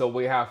him so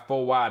we have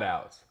 4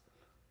 wideouts.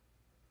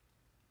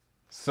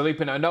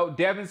 Sleeping. I know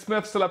Devin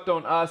Smith slept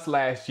on us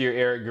last year,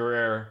 Eric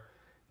Guerrero.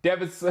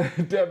 Devin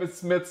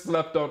Smith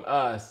slept on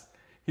us.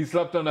 He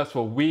slept on us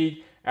for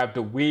week after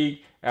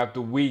week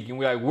after week. And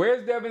we're like,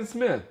 where's Devin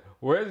Smith?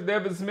 Where's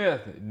Devin Smith?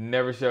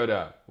 Never showed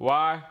up.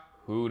 Why?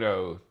 Who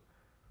knows?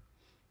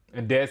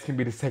 And Dez can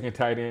be the second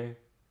tight end.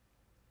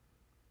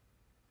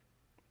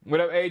 What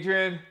up,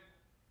 Adrian?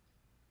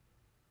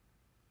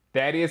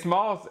 Thaddeus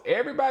Moss.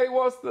 Everybody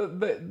wants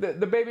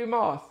the baby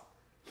Moss.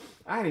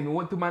 I ain't even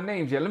went through my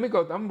names yet. Let me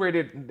go. I'm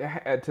ready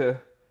to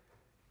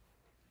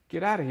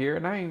get out of here,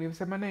 and I ain't even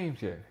said my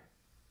names yet.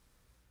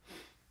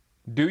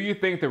 Do you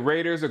think the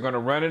Raiders are going to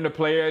run into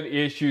player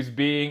issues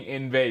being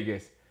in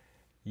Vegas?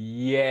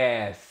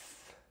 Yes.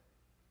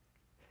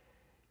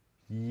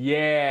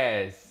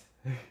 Yes.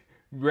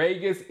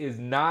 Vegas is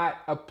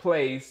not a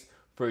place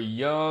for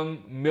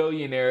young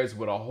millionaires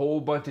with a whole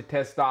bunch of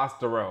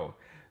testosterone.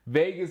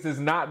 Vegas is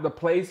not the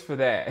place for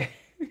that.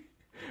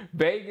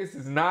 Vegas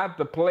is not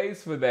the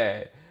place for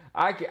that.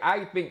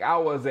 I think I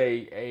was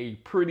a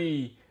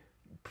pretty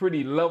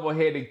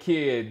level-headed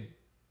kid,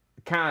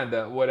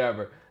 kinda,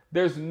 whatever.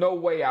 There's no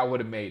way I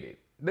would have made it.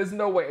 There's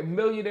no way. A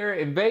millionaire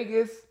in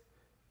Vegas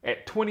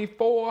at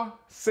 24,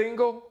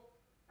 single.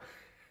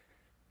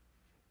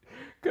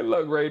 Good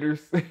luck,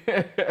 Raiders.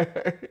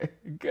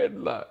 Good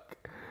luck.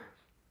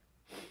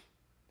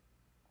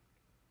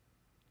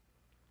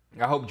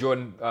 I hope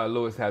Jordan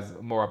Lewis has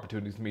more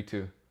opportunities. Me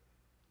too.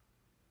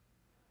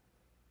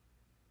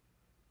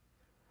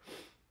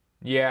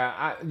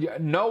 Yeah,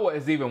 Noah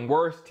is even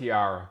worse,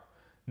 Tiara.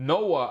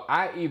 Noah,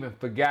 I even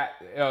forgot.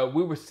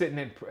 We were sitting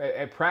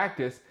at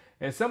practice,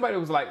 and somebody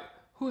was like,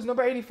 who's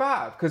number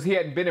 85? Because he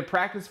hadn't been in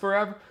practice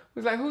forever. He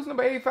was like, who's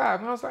number 85?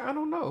 And I was like, I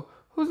don't know.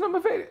 Who's number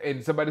 80?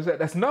 And somebody said,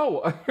 that's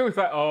Noah. It was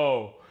like,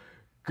 oh,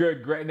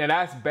 good, great. Now,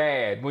 that's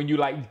bad when you,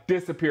 like,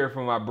 disappear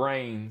from our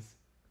brains.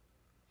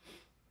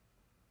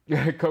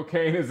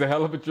 Cocaine is a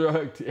hell of a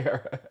drug,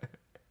 Tiara.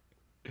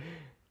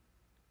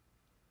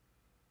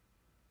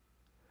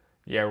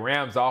 Yeah,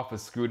 Rams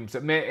office screwed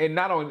himself. Man, and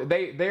not only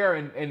they are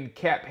in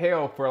cap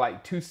hell for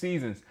like 2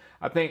 seasons.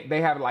 I think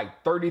they have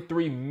like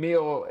 33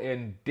 mil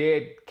in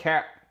dead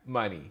cap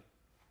money.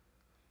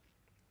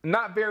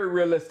 Not very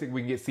realistic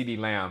we can get CD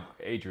Lamb,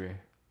 Adrian.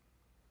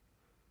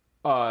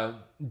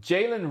 Jalen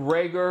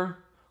Reagor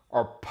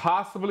or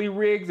possibly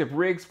Riggs. If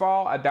Riggs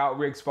fall, I doubt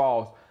Riggs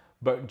falls.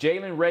 But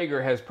Jalen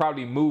Reagor has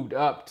probably moved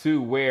up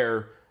to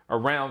where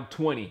around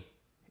 20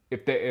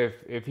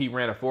 if he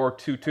ran a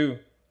 4.22.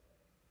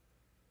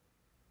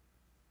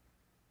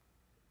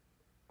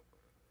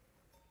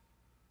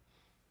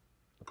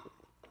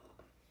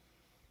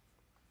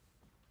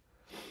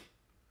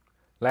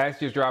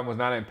 Last year's drive was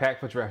not an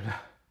impactful drive.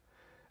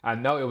 I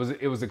know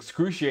it was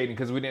excruciating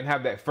because we didn't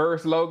have that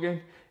first Logan,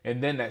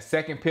 and then that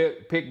second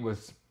pick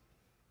was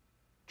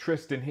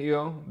Tristan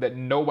Hill that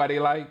nobody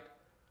liked.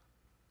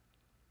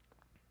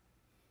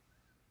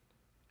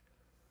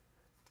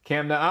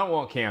 Cam, I don't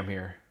want Cam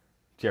here,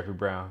 Jeffrey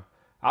Brown.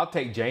 I'll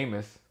take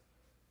Jameis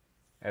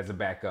as a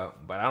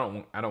backup, but I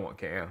don't want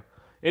Cam.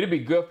 It'd be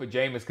good for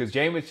Jameis because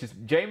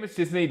Jameis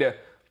just need to.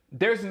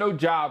 There's no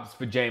jobs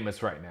for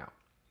Jameis right now.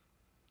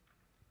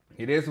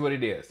 It is what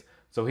it is.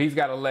 So he's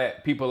got to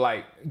let people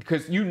like,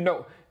 because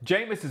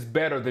Jameis is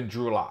better than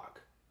Drew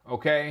Lock.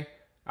 Okay?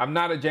 I'm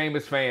not a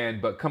Jameis fan,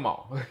 but come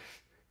on.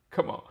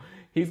 Come on.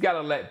 He's got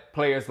to let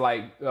players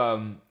like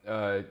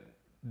that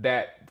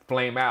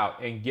flame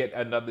out and get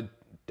another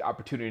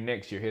opportunity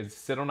next year. He'll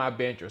sit on our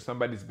bench or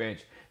somebody's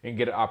bench and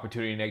get an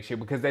opportunity next year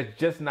because there's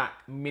just not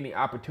many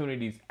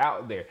opportunities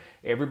out there.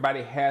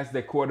 Everybody has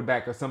their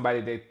quarterback or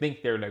somebody they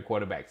think they're their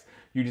quarterbacks.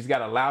 You just got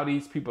to allow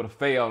these people to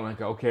fail and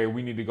go, okay,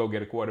 we need to go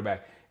get a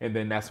quarterback. And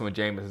then that's when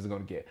Jameis is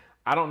going to get.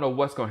 I don't know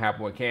what's going to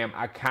happen with Cam.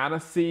 I kind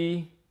of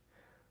see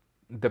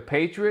the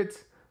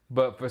Patriots,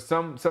 but for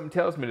something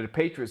tells me that the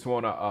Patriots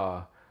want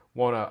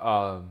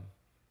to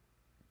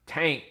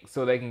tank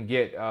so they can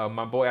get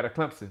my boy out of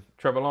Clemson,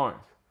 Trevor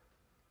Lawrence.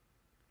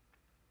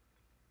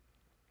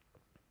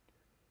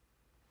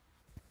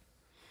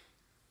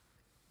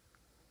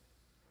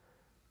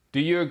 Do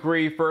you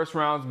agree first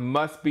rounds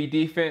must be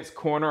defense,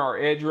 corner, or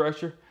edge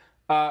rusher?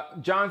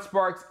 John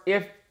Sparks,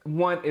 if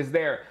one is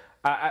there.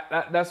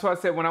 That's why I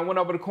said when I went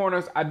over the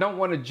corners, I don't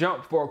want to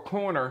jump for a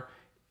corner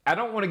I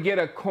don't want to get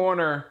a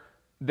corner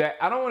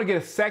I don't want to get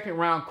a second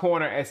round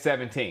corner at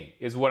 17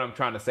 is what I'm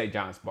trying to say,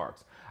 John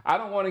Sparks. I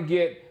don't want to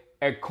get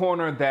a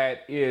corner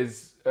that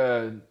is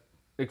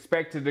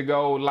expected to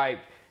go like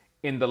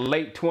in the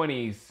late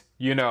 20s,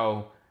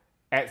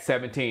 at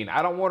 17.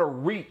 I don't want to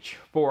reach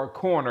for a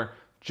corner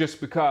just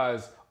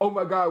because, oh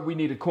my God, we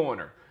need a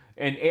corner.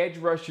 And edge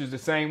rushers the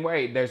same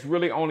way. There's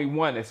really only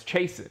one, that's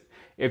Chasen.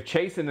 If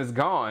Chasen is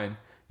gone,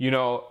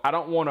 I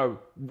don't want to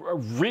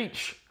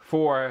reach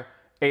for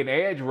an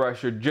edge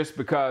rusher just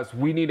because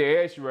we need an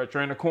edge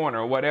rusher in the corner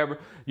or whatever.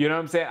 You know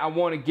what I'm saying? I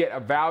want to get a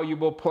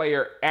valuable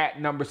player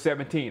at number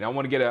 17. I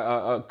want to get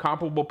a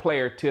comparable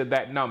player to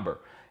that number.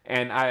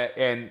 And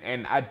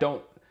I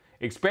don't,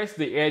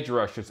 especially edge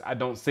rushers, I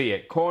don't see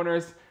it.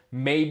 Corners,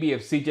 maybe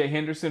if CJ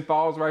Henderson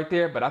falls right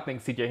there, but I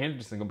think CJ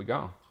Henderson going to be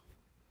gone.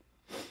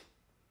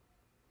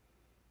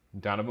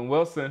 Donovan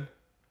Wilson,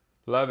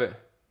 love it.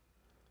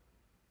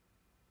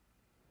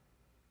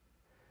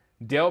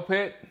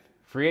 Delpit,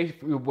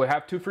 we'll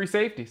have 2 free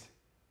safeties.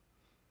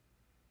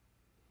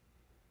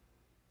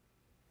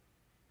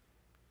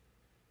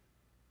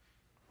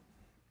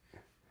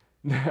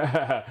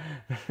 They're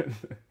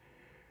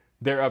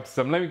up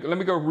some. Let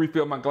me go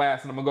refill my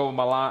glass, and I'm gonna go with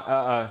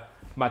my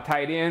my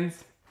tight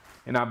ends,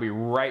 and I'll be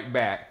right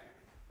back.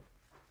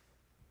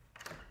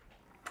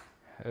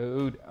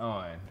 Hold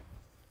on.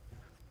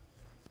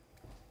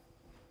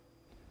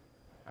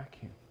 I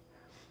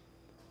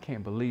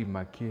can't believe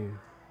my kids.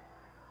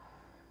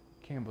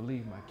 Can't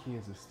believe my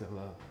kids are still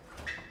up.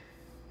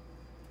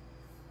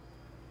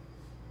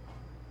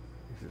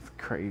 This is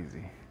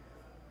crazy.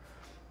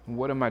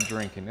 What am I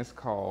drinking? It's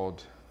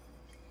called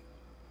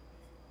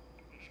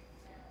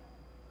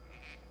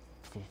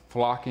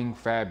Flocking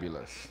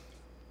Fabulous.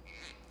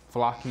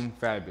 Flocking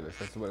Fabulous,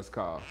 that's what it's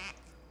called.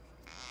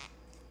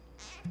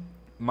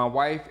 My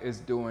wife is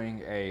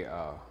doing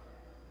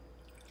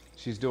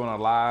she's doing a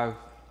live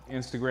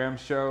Instagram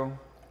show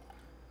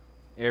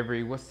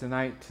what's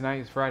tonight? Tonight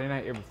is Friday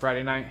night. Every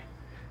Friday night,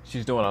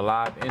 she's doing a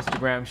live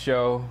Instagram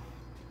show,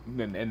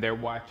 and they're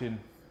watching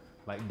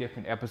like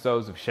different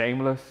episodes of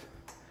Shameless.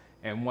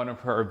 And one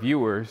of her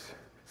viewers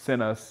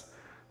sent us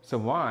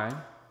some wine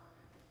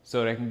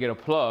so they can get a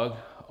plug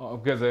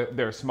because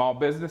they're a small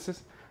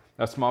business.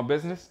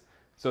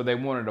 So they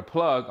wanted a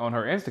plug on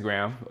her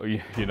Instagram.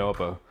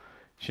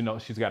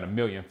 She's got 1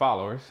 million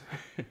followers.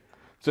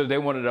 So they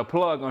wanted a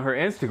plug on her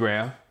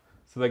Instagram.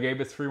 So they gave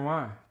us free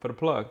wine for the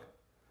plug.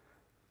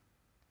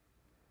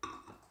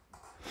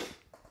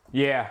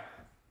 Yeah.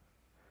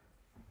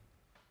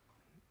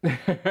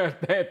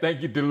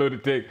 Thank you,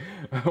 Delunatic.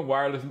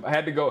 Wireless. I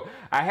had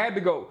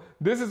to go.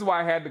 This is why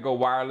I had to go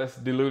wireless,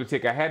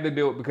 Delunatic. I had to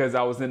do it because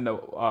I was in the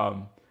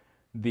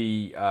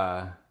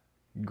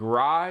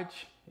garage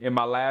in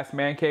my last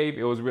man cave.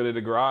 It was really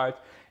the garage,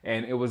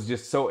 and it was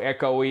just so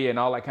echoey and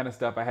all that kind of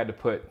stuff. I had to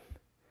put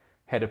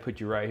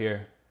you right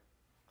here.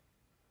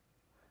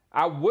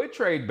 I would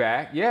trade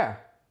back, yeah,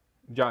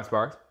 John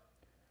Sparks.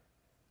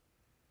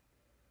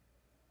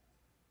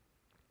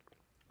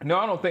 No,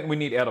 I don't think we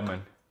need Edelman.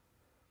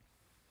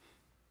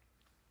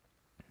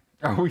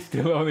 Are we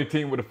still the only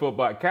team with a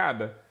football?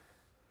 Kinda.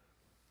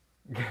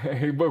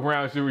 What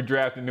round should we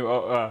draft a new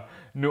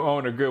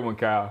owner? Good one,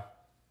 Kyle.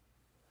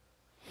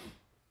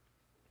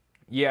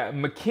 Yeah,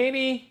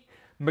 McKinney,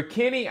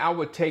 I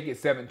would take at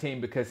 17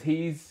 because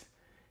he's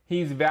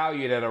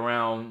valued at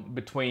around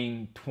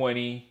between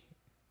 20,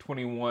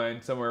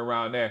 21, somewhere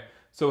around there.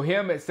 So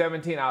him at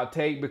 17 I'll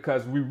take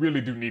because we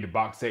really do need a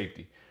box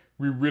safety.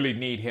 We really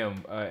need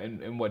him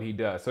in what he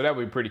does. So that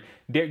would be pretty.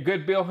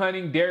 Good Bill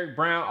Hunting, Derek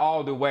Brown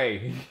all the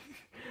way.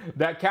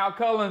 That Cal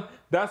Cullen,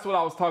 that's what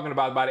I was talking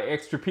about the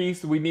extra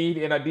piece we need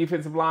in our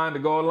defensive line to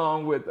go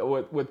along with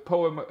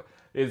Poe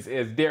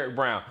is Derek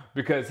Brown,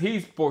 because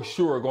he's for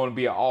sure going to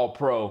be an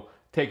all-pro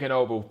taking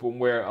over from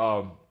where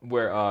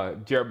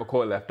Jared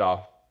McCoy left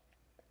off.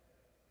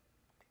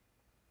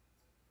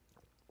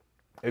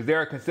 Is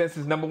there a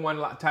consensus number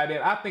 1 tight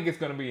end? I think it's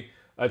going to be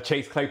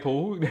Chase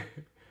Claypool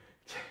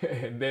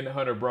and then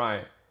Hunter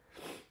Bryant.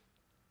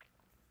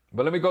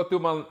 But let me go through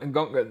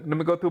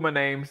my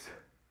names.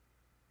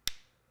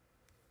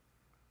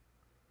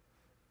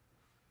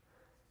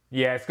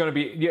 Yeah, it's gonna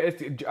be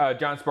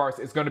John Sparks.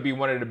 It's gonna be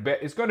one of the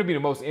best. It's gonna be the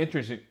most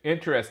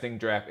interesting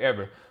draft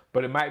ever.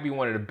 But it might be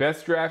one of the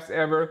best drafts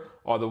ever,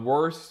 or the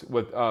worst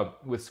with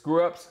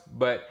screw ups.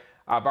 But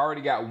I've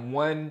already got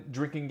one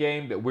drinking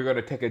game that we're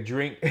gonna take a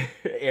drink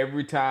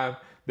every time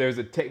there's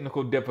a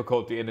technical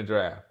difficulty in the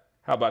draft.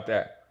 How about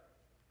that?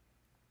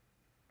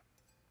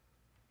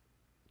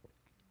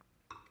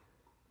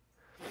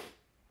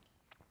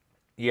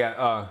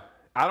 Yeah,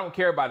 I don't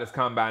care about his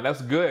combine.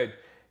 That's good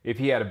if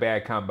he had a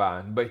bad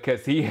combine, but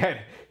because he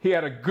had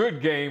a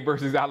good game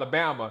versus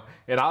Alabama,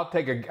 and I'll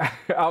take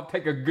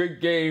a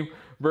good game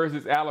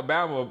versus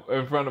Alabama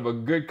in front of a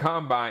good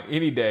combine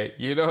any day.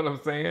 You know what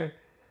I'm saying?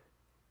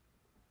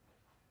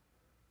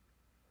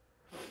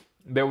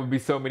 There would be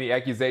so many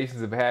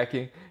accusations of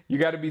hacking. You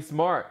got to be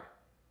smart.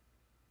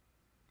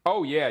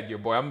 Oh yeah, your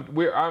boy.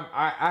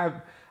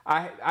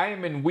 I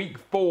am in week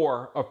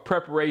 4 of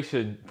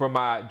preparation for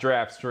my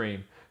draft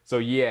stream. So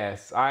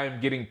yes, I am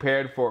getting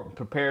prepared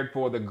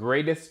for the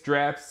greatest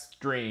draft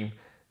stream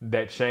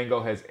that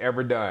Shango has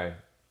ever done.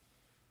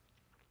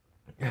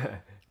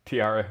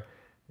 Tiara,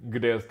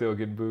 Goodell still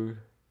getting booed.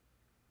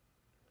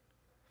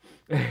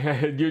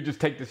 You just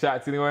take the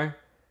shots anyway.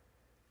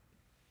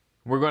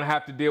 We're gonna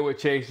have to deal with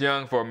Chase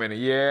Young for a minute.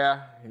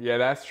 Yeah, yeah,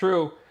 that's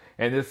true.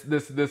 And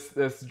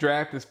this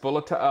draft is full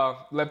of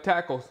left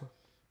tackles.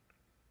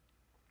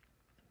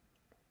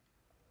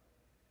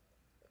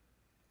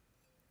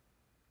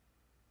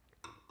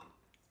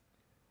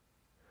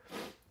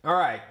 All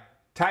right,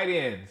 tight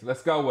ends.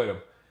 Let's go with them.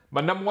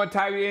 My number 1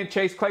 tight end,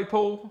 Chase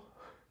Claypool.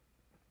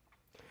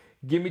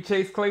 Give me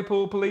Chase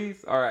Claypool,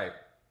 please. All right,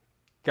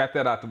 got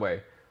that out the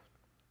way.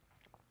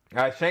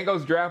 All right,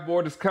 Shango's draft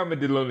board is coming,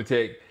 the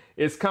lunatic.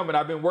 It's coming.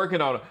 I've been working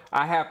on it.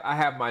 I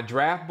have my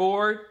draft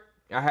board.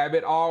 I have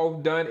it all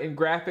done in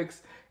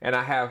graphics, and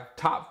I have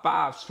top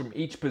 5s from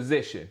each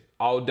position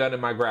all done in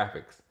my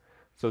graphics.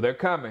 So they're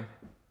coming.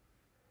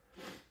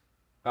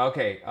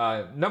 Okay,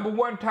 number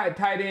 1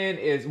 tight end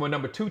is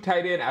number 2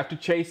 tight end after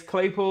Chase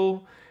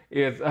Claypool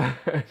is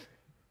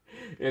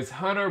is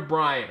Hunter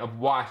Bryant of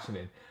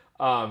Washington.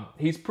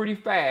 He's pretty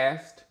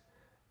fast.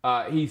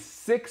 He's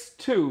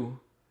 6'2",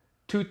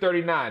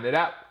 239.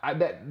 That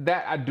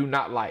I do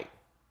not like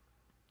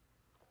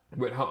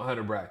with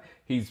Hunter Bryant.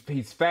 He's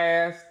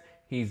fast.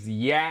 He's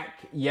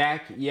yak.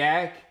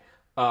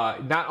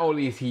 Not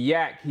only is he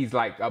yak, he's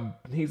like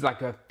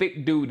a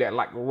thick dude that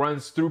like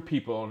runs through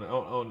people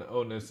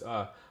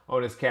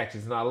on his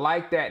catches, and I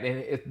like that.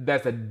 And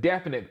that's a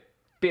definite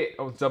fit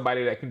on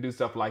somebody that can do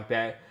stuff like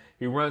that.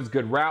 He runs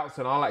good routes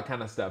and all that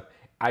kind of stuff.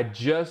 I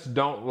just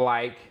don't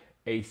like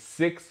a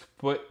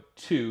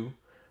 6'2"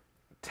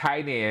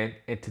 tight end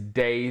in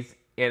today's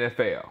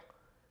NFL.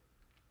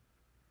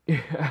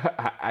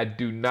 I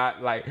do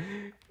not like.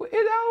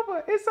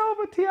 It's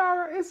over,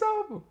 Tiara. It's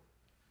over.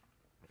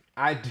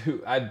 I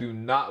do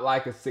not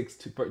like a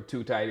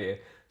 6'2" tight end.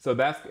 So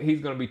he's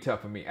gonna be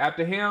tough for me.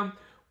 After him,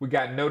 we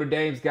got Notre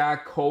Dame's guy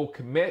Cole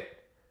Kmet.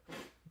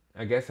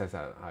 I guess that's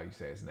how you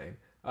say his name.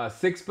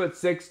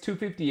 6'6",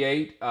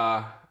 258.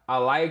 I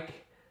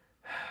like,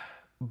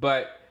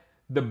 but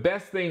the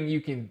best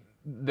thing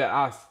that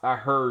I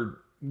heard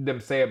them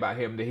say about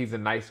him, that he's a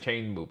nice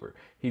chain mover.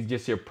 He's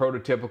just your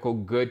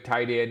prototypical good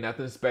tight end,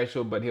 nothing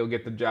special, but he'll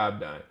get the job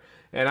done.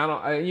 And I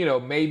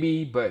don't,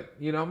 maybe, but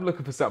I'm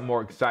looking for something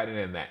more exciting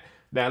than that.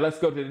 Now let's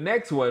go to the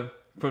next one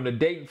from the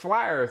Dayton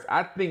Flyers.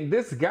 I think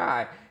this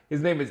guy,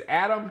 his name is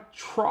Adam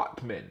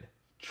Trotman.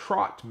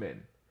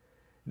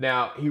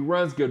 Now he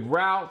runs good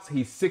routes.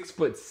 He's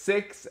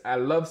 6'6". I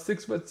love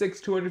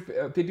 6'6",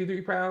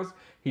 253 pounds.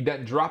 He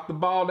doesn't drop the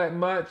ball that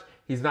much.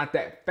 He's not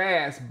that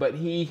fast, but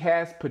he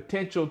has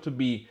potential to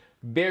be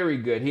very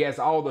good. He has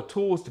all the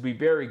tools to be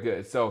very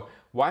good. So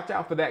watch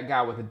out for that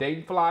guy with the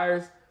Dayton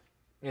Flyers.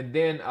 And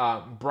then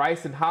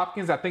Bryson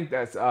Hopkins, I think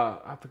that's,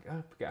 I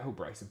forgot who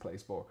Bryson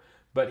plays for.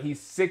 But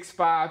he's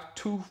 6'5",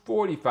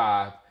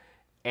 245.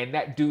 And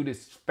that dude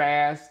is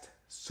fast,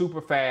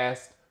 super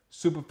fast.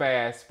 Probably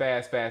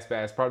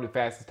the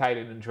fastest tight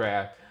end in the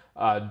draft.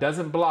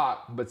 Doesn't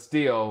block, but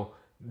still,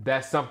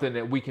 that's something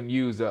that we can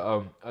use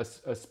a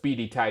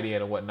speedy tight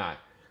end and whatnot.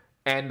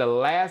 And the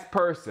last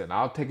person,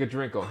 I'll take a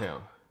drink on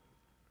him.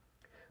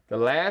 The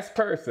last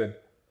person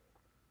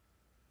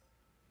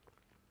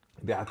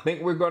that I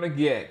think we're going to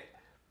get,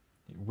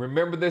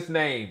 remember this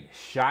name,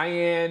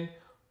 Cheyenne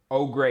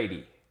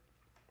O'Grady.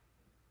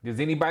 Does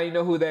anybody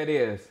know who that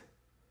is?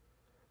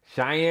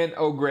 Cheyenne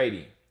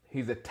O'Grady.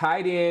 He's a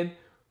tight end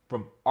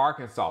from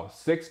Arkansas,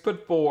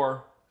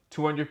 6'4",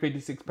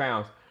 256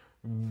 pounds.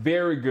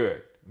 Very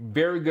good.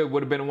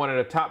 Would have been one of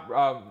the top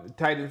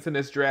tight ends in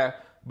this draft,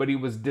 but he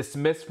was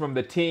dismissed from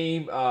the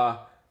team.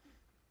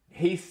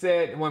 He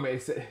said, wait a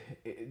minute,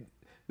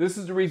 this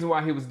is the reason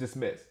why he was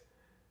dismissed.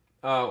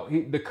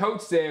 The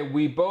coach said,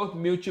 we both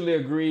mutually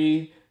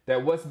agree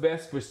that what's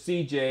best for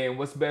CJ and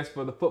what's best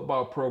for the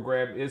football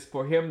program is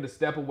for him to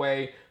step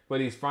away for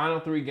these final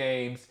 3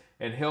 games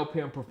and help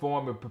him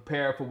perform and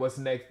prepare for what's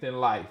next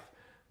in life.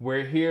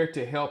 We're here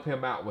to help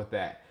him out with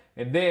that.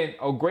 And then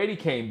O'Grady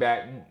came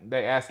back.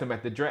 They asked him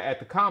at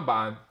the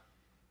combine,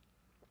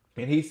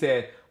 and he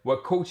said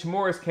what Coach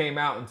Morris came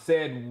out and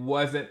said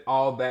wasn't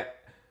all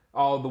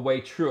the way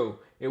true.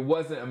 It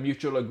wasn't a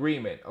mutual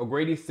agreement.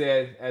 O'Grady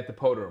said at the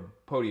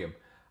podium,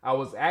 I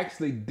was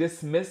actually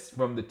dismissed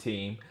from the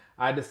team.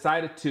 I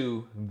decided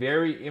to,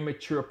 very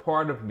immature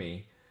part of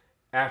me,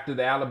 after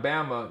the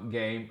Alabama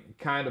game,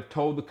 kind of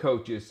told the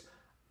coaches,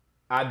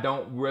 I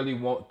don't really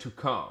want to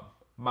come.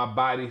 My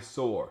body's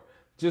sore.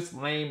 Just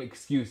lame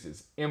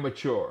excuses.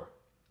 Immature.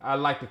 I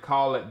like to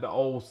call it the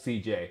old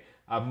CJ.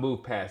 I've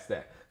moved past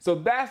that. So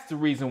that's the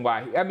reason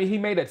why. He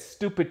made a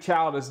stupid,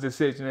 childish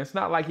decision. It's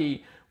not like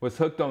he was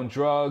hooked on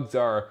drugs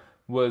or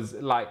was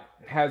like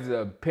has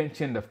a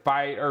penchant to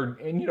fight or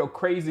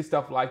crazy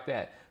stuff like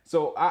that.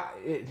 So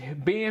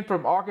being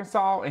from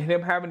Arkansas and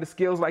him having the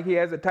skills like he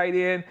has at tight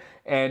end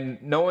and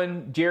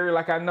knowing Jerry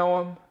like I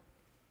know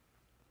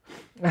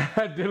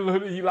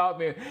him, he lost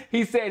me.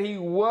 He said he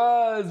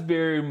was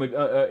very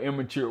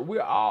immature.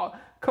 We're all,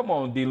 come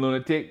on, D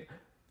Lunatic.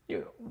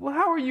 Well,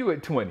 how are you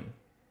at 20?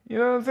 You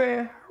know what I'm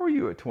saying? How are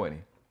you at 20?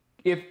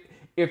 If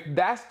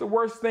that's the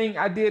worst thing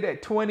I did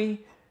at 20,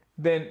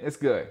 then it's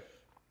good.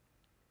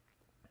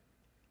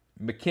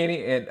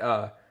 McKinney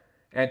and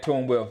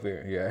Antoine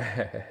Welfare.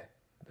 Yeah,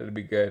 that'll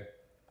be good.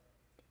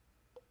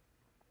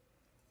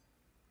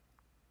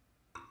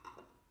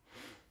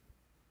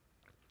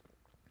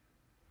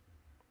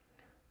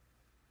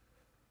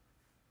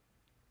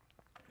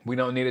 We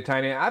don't need a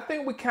tight end. I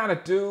think we kind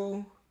of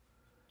do.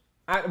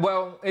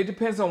 Well, it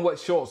depends on what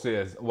Schultz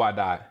is. Why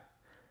not?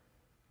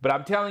 But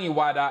I'm telling you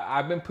why not.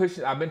 I've been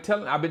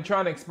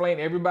trying to explain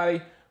to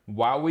everybody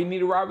why we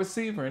need a wide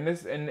receiver in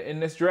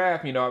this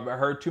draft. You know, I've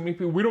heard too many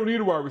people. We don't need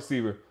a wide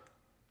receiver.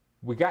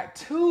 We got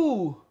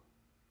two.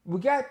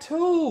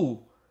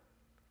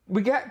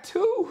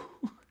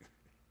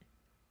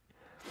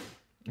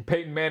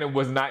 Peyton Manning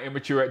was not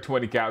immature at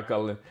 20, Cal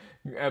Cullen.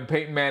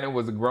 Peyton Manning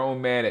was a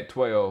grown man at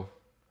 12.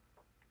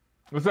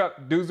 What's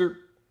up, Doozer?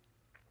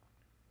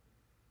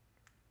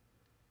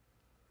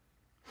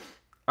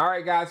 All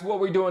right, guys,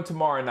 what we doing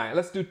tomorrow night?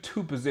 Let's do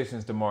 2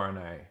 positions tomorrow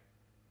night.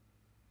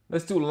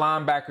 Let's do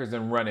linebackers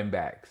and running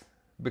backs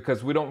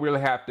because we don't really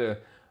have to.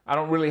 I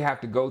don't really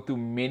have to go through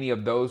many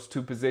of those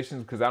 2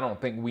 positions because I don't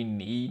think we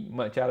need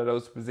much out of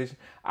those positions.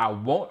 I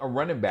want a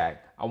running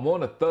back. I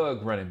want a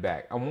thug running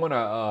back. I want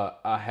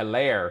a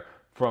Hilaire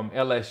from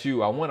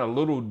LSU. I want a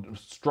little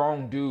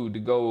strong dude to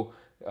go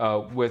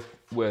with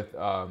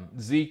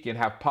Zeke and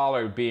have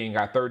Pollard being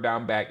our 3rd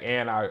down back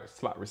and our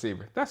slot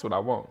receiver. That's what I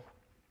want.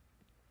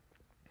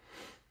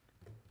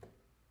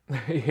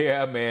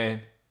 Yeah,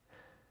 man.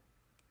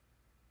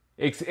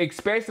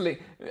 Especially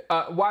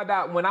why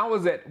not? When I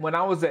was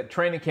at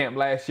training camp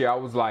last year, I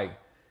was like,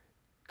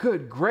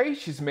 "Good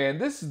gracious, man!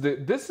 This is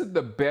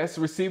the best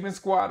receiving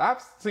squad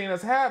I've seen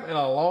us have in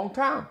a long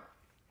time,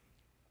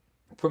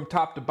 from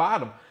top to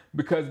bottom."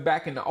 Because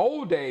back in the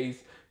old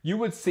days, you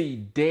would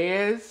see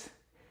Dez,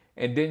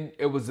 and then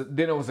it was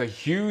a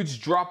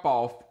huge drop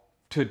off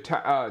to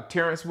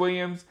Terrence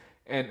Williams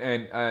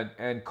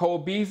and Cole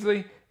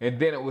Beasley, and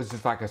then it was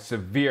just like a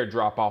severe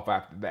drop off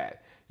after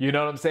that. You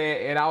know what I'm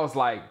saying? And I was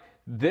like,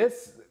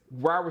 this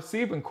wide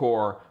receiving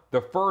core, the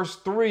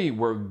first 3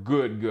 were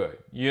good.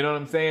 You know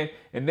what I'm saying?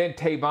 And then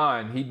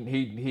Tavon,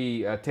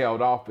 he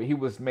tailed off, but he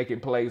was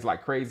making plays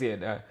like crazy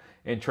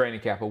in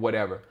training camp or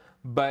whatever.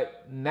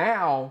 But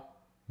now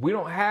we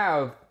don't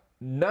have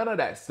none of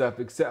that stuff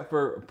except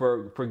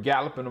for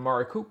Gallup and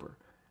Amari Cooper.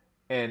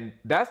 And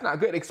that's not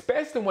good,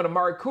 especially when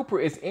Amari Cooper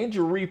is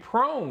injury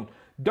prone.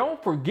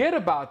 Don't forget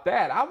about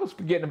that. I was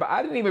forgetting about.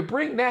 I didn't even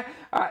bring that.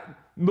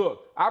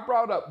 Look, I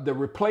brought up the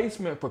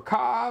replacement for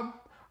Cobb.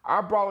 I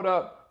brought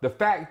up the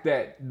fact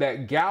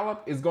that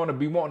Gallup is going to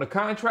be wanting a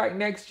contract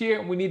next year,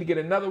 and we need to get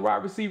another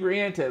wide receiver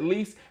in to at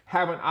least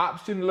have an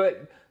option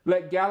to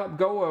let Gallup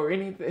go or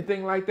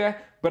anything like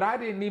that. But I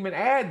didn't even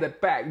add the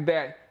fact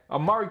that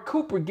Amari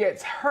Cooper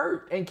gets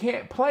hurt and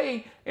can't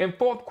play in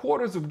 4th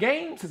quarters of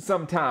games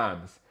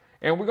sometimes.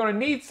 And we're going to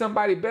need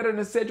somebody better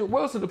than Cedric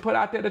Wilson to put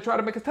out there to try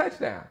to make a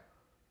touchdown.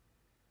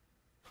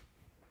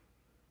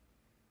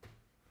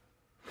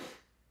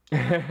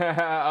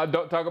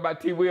 Don't talk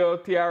about T-Will,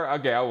 Tiara.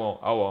 Okay, I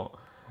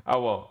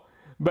won't.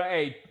 But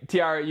hey,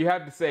 Tiara, you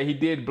have to say he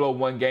did blow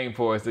 1 game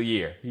for us a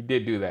year. He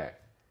did do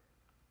that.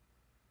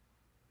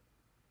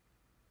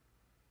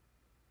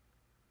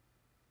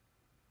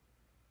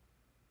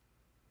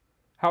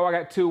 How I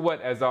got 2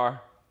 what,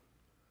 Azar?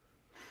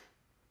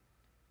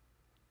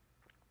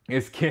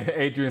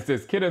 Adrian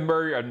says, Kenneth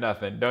Murray or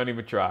nothing. Don't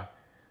even try.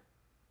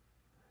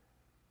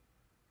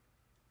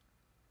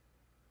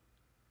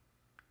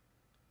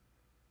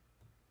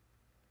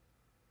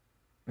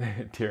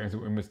 Terrence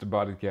with Mr.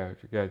 Body Couch.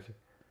 Gotcha.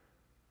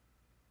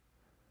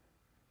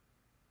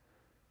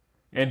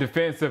 In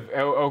defense of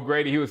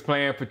O'Grady, he was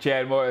playing for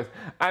Chad Morris.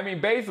 I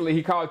mean, basically,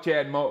 he called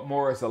Chad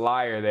Morris a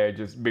liar there.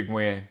 Just big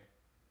win.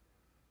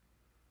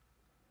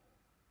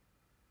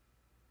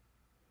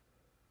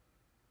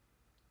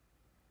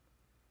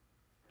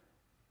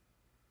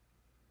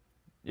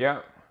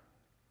 Yeah.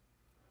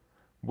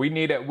 We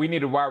need a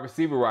wide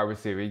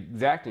receiver.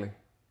 Exactly.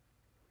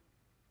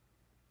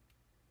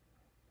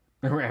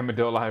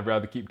 Amendola, I'd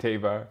rather keep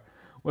Tavar.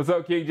 What's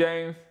up, King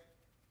James?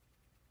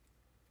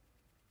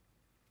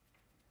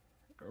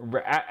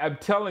 I'm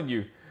telling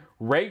you,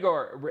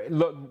 Rhaegar.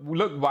 Look,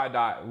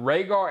 Vydot.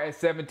 Rhaegar at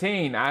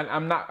 17.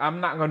 I'm not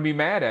going to be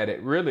mad at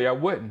it. Really, I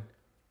wouldn't.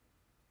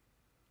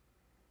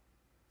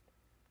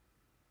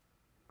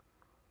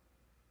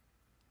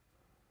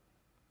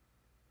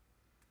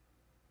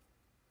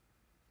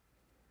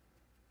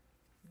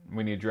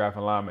 We need draft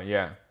alignment.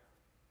 Yeah.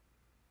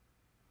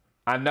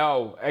 I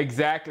know,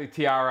 exactly,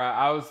 Tiara.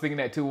 I was thinking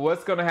that too.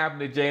 What's going to happen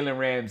to Jalen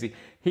Ramsey?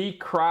 He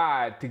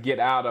cried to get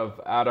out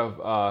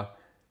of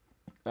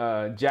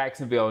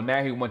Jacksonville.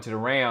 Now he went to the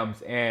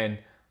Rams, and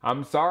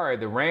I'm sorry,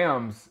 the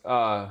Rams,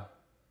 they're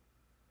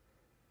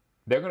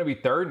going to be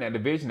third in that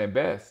division at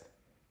best.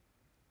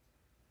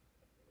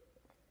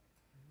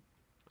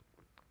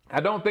 I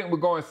don't think we're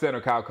going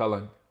center, Kyle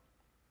Cullen.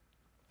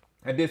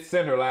 I did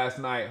center last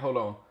night.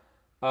 Hold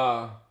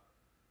on.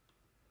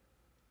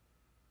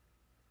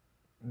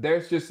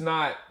 There's just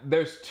not.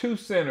 There's two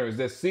centers.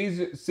 There's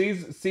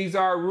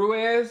Cesar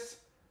Ruiz,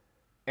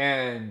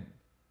 and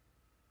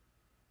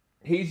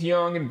he's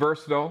young and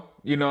versatile.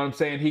 You know what I'm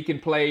saying? He can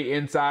play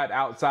inside,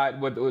 outside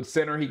with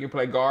center. He can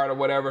play guard or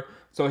whatever.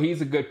 So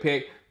he's a good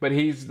pick, but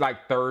he's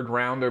like third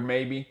rounder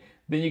maybe.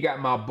 Then you got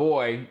my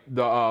boy,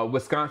 the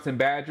Wisconsin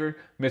Badger,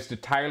 Mr.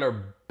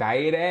 Tyler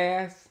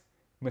Badass.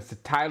 Mr.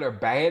 Tyler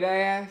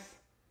Badass.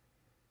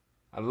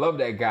 I love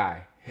that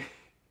guy.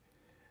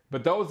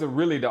 But those are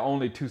really the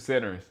only two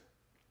centers.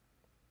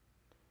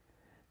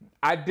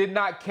 I did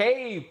not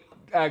cave,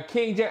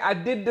 King James. I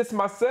did this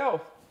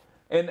myself.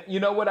 And you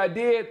know what I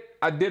did?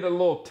 I did a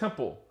little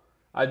temple.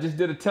 I just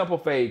did a temple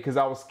fade because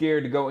I was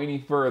scared to go any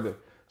further.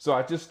 So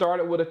I just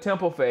started with a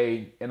temple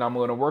fade, and I'm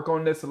going to work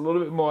on this a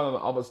little bit more. I'm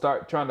going to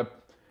start trying to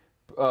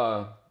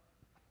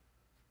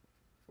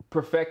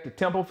perfect the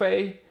temple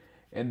fade,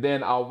 and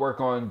then I'll work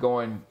on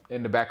going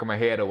in the back of my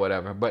head or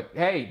whatever. But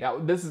hey,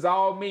 this is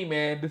all me,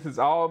 man. This is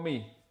all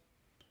me.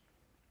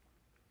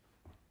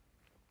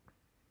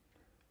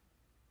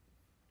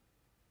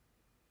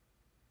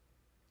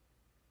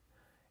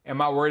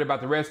 Am I worried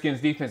about the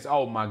Redskins defense?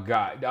 Oh my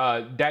God.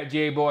 That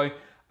J boy,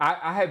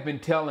 I have been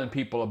telling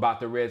people about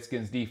the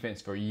Redskins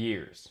defense for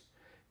years.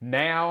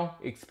 Now,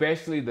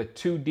 especially the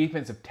two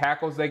defensive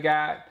tackles they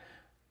got,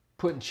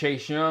 putting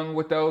Chase Young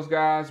with those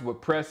guys,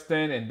 with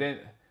Preston, and then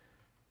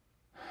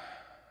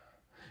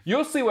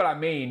you'll see what I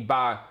mean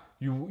by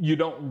you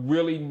don't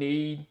really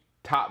need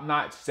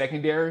top-notch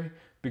secondary,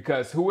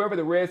 because whoever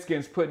the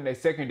Redskins put in their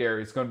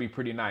secondary is going to be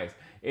pretty nice.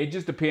 It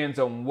just depends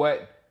on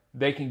what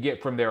they can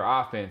get from their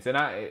offense. And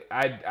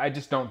I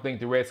just don't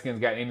think the Redskins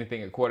got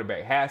anything at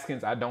quarterback.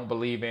 Haskins, I don't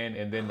believe in.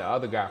 And then the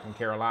other guy from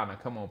Carolina.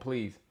 Come on,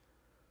 please.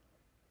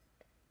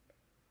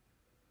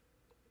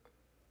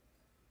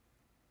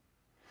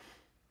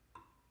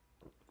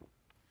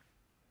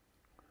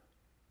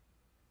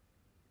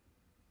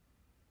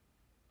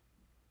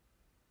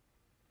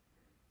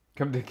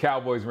 Come to the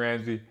Cowboys,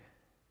 Ramsey.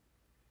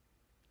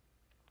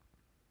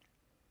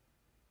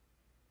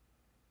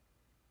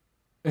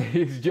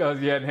 He's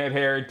just, you hadn't had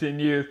hair in 10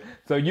 years.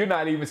 So you're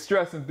not even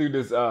stressing through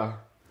this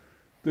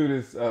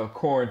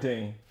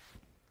quarantine.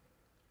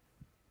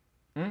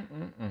 All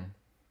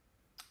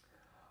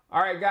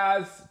right,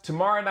 guys.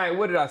 Tomorrow night,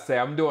 what did I say?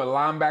 I'm doing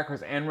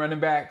linebackers and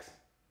running backs.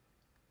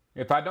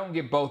 If I don't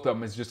get both of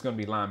them, it's just going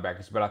to be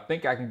linebackers. But I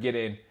think I can get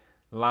in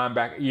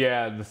linebacker.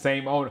 Yeah, the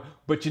same owner.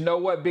 But you know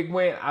what, Big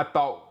Win? I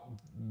thought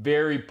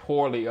very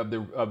poorly of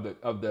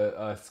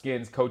the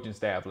Skins coaching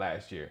staff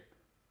last year.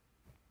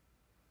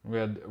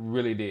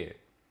 Really did.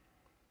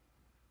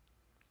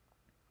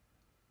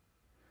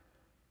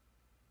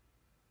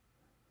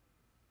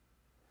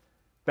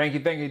 Thank you,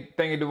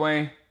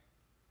 Dwayne.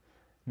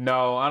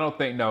 No, I don't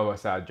think no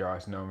aside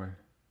Josh Norman.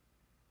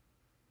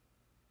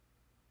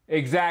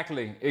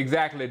 Exactly,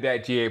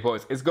 that GA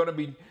post. It's gonna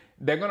be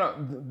they're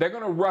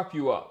gonna rough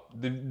you up.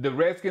 The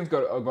Redskins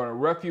are gonna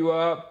rough you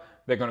up.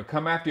 They're gonna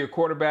come after your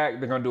quarterback.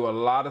 They're gonna do a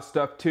lot of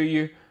stuff to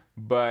you,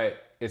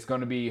 but it's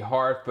gonna be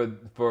hard for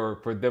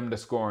them to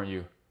score on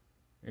you.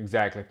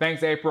 Exactly.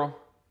 Thanks, April.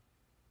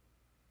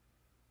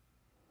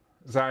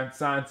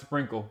 Sign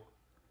sprinkle.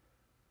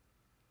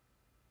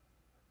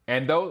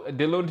 And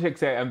the lunatic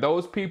said, and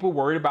those people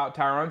worried about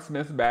Tyron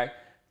Smith's back,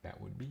 that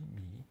would be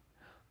me.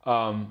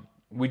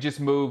 We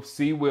just moved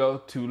C. Will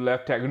to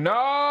left tackle.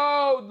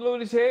 No,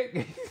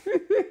 lunatic.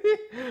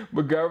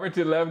 McGovern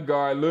to left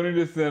guard, Looney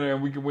to center,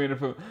 and we can win it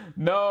from.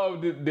 No,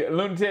 the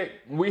lunatic.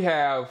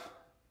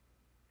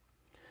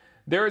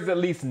 There is at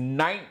least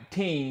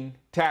 19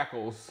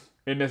 tackles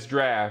in this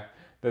draft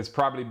that's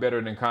probably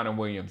better than Connor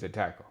Williams at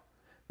tackle.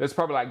 There's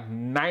probably like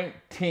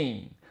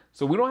 19.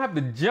 So we don't have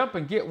to jump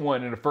and get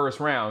one in the first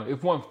round.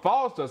 If one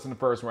falls to us in the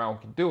first round,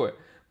 we can do it.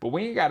 But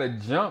we ain't got to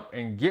jump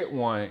and get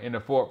one in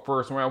the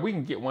first round. We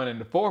can get one in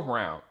the fourth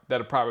round.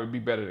 That'll probably be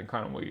better than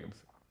Connor Williams.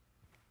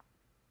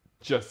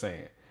 Just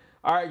saying.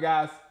 All right,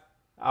 guys.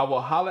 I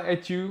will holler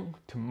at you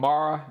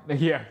tomorrow.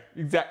 Yeah,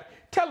 exactly.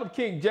 Tell him,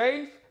 King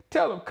James.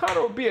 Tell him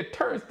Connor will be a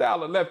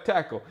turnstile at left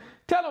tackle.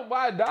 Tell him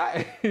why I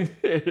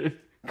died.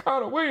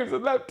 Connor Williams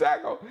at left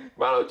tackle.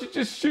 Why don't you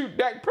just shoot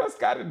Dak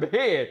Prescott in the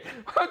head?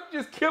 Why don't you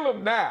just kill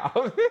him now?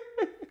 All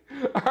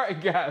right,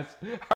 guys.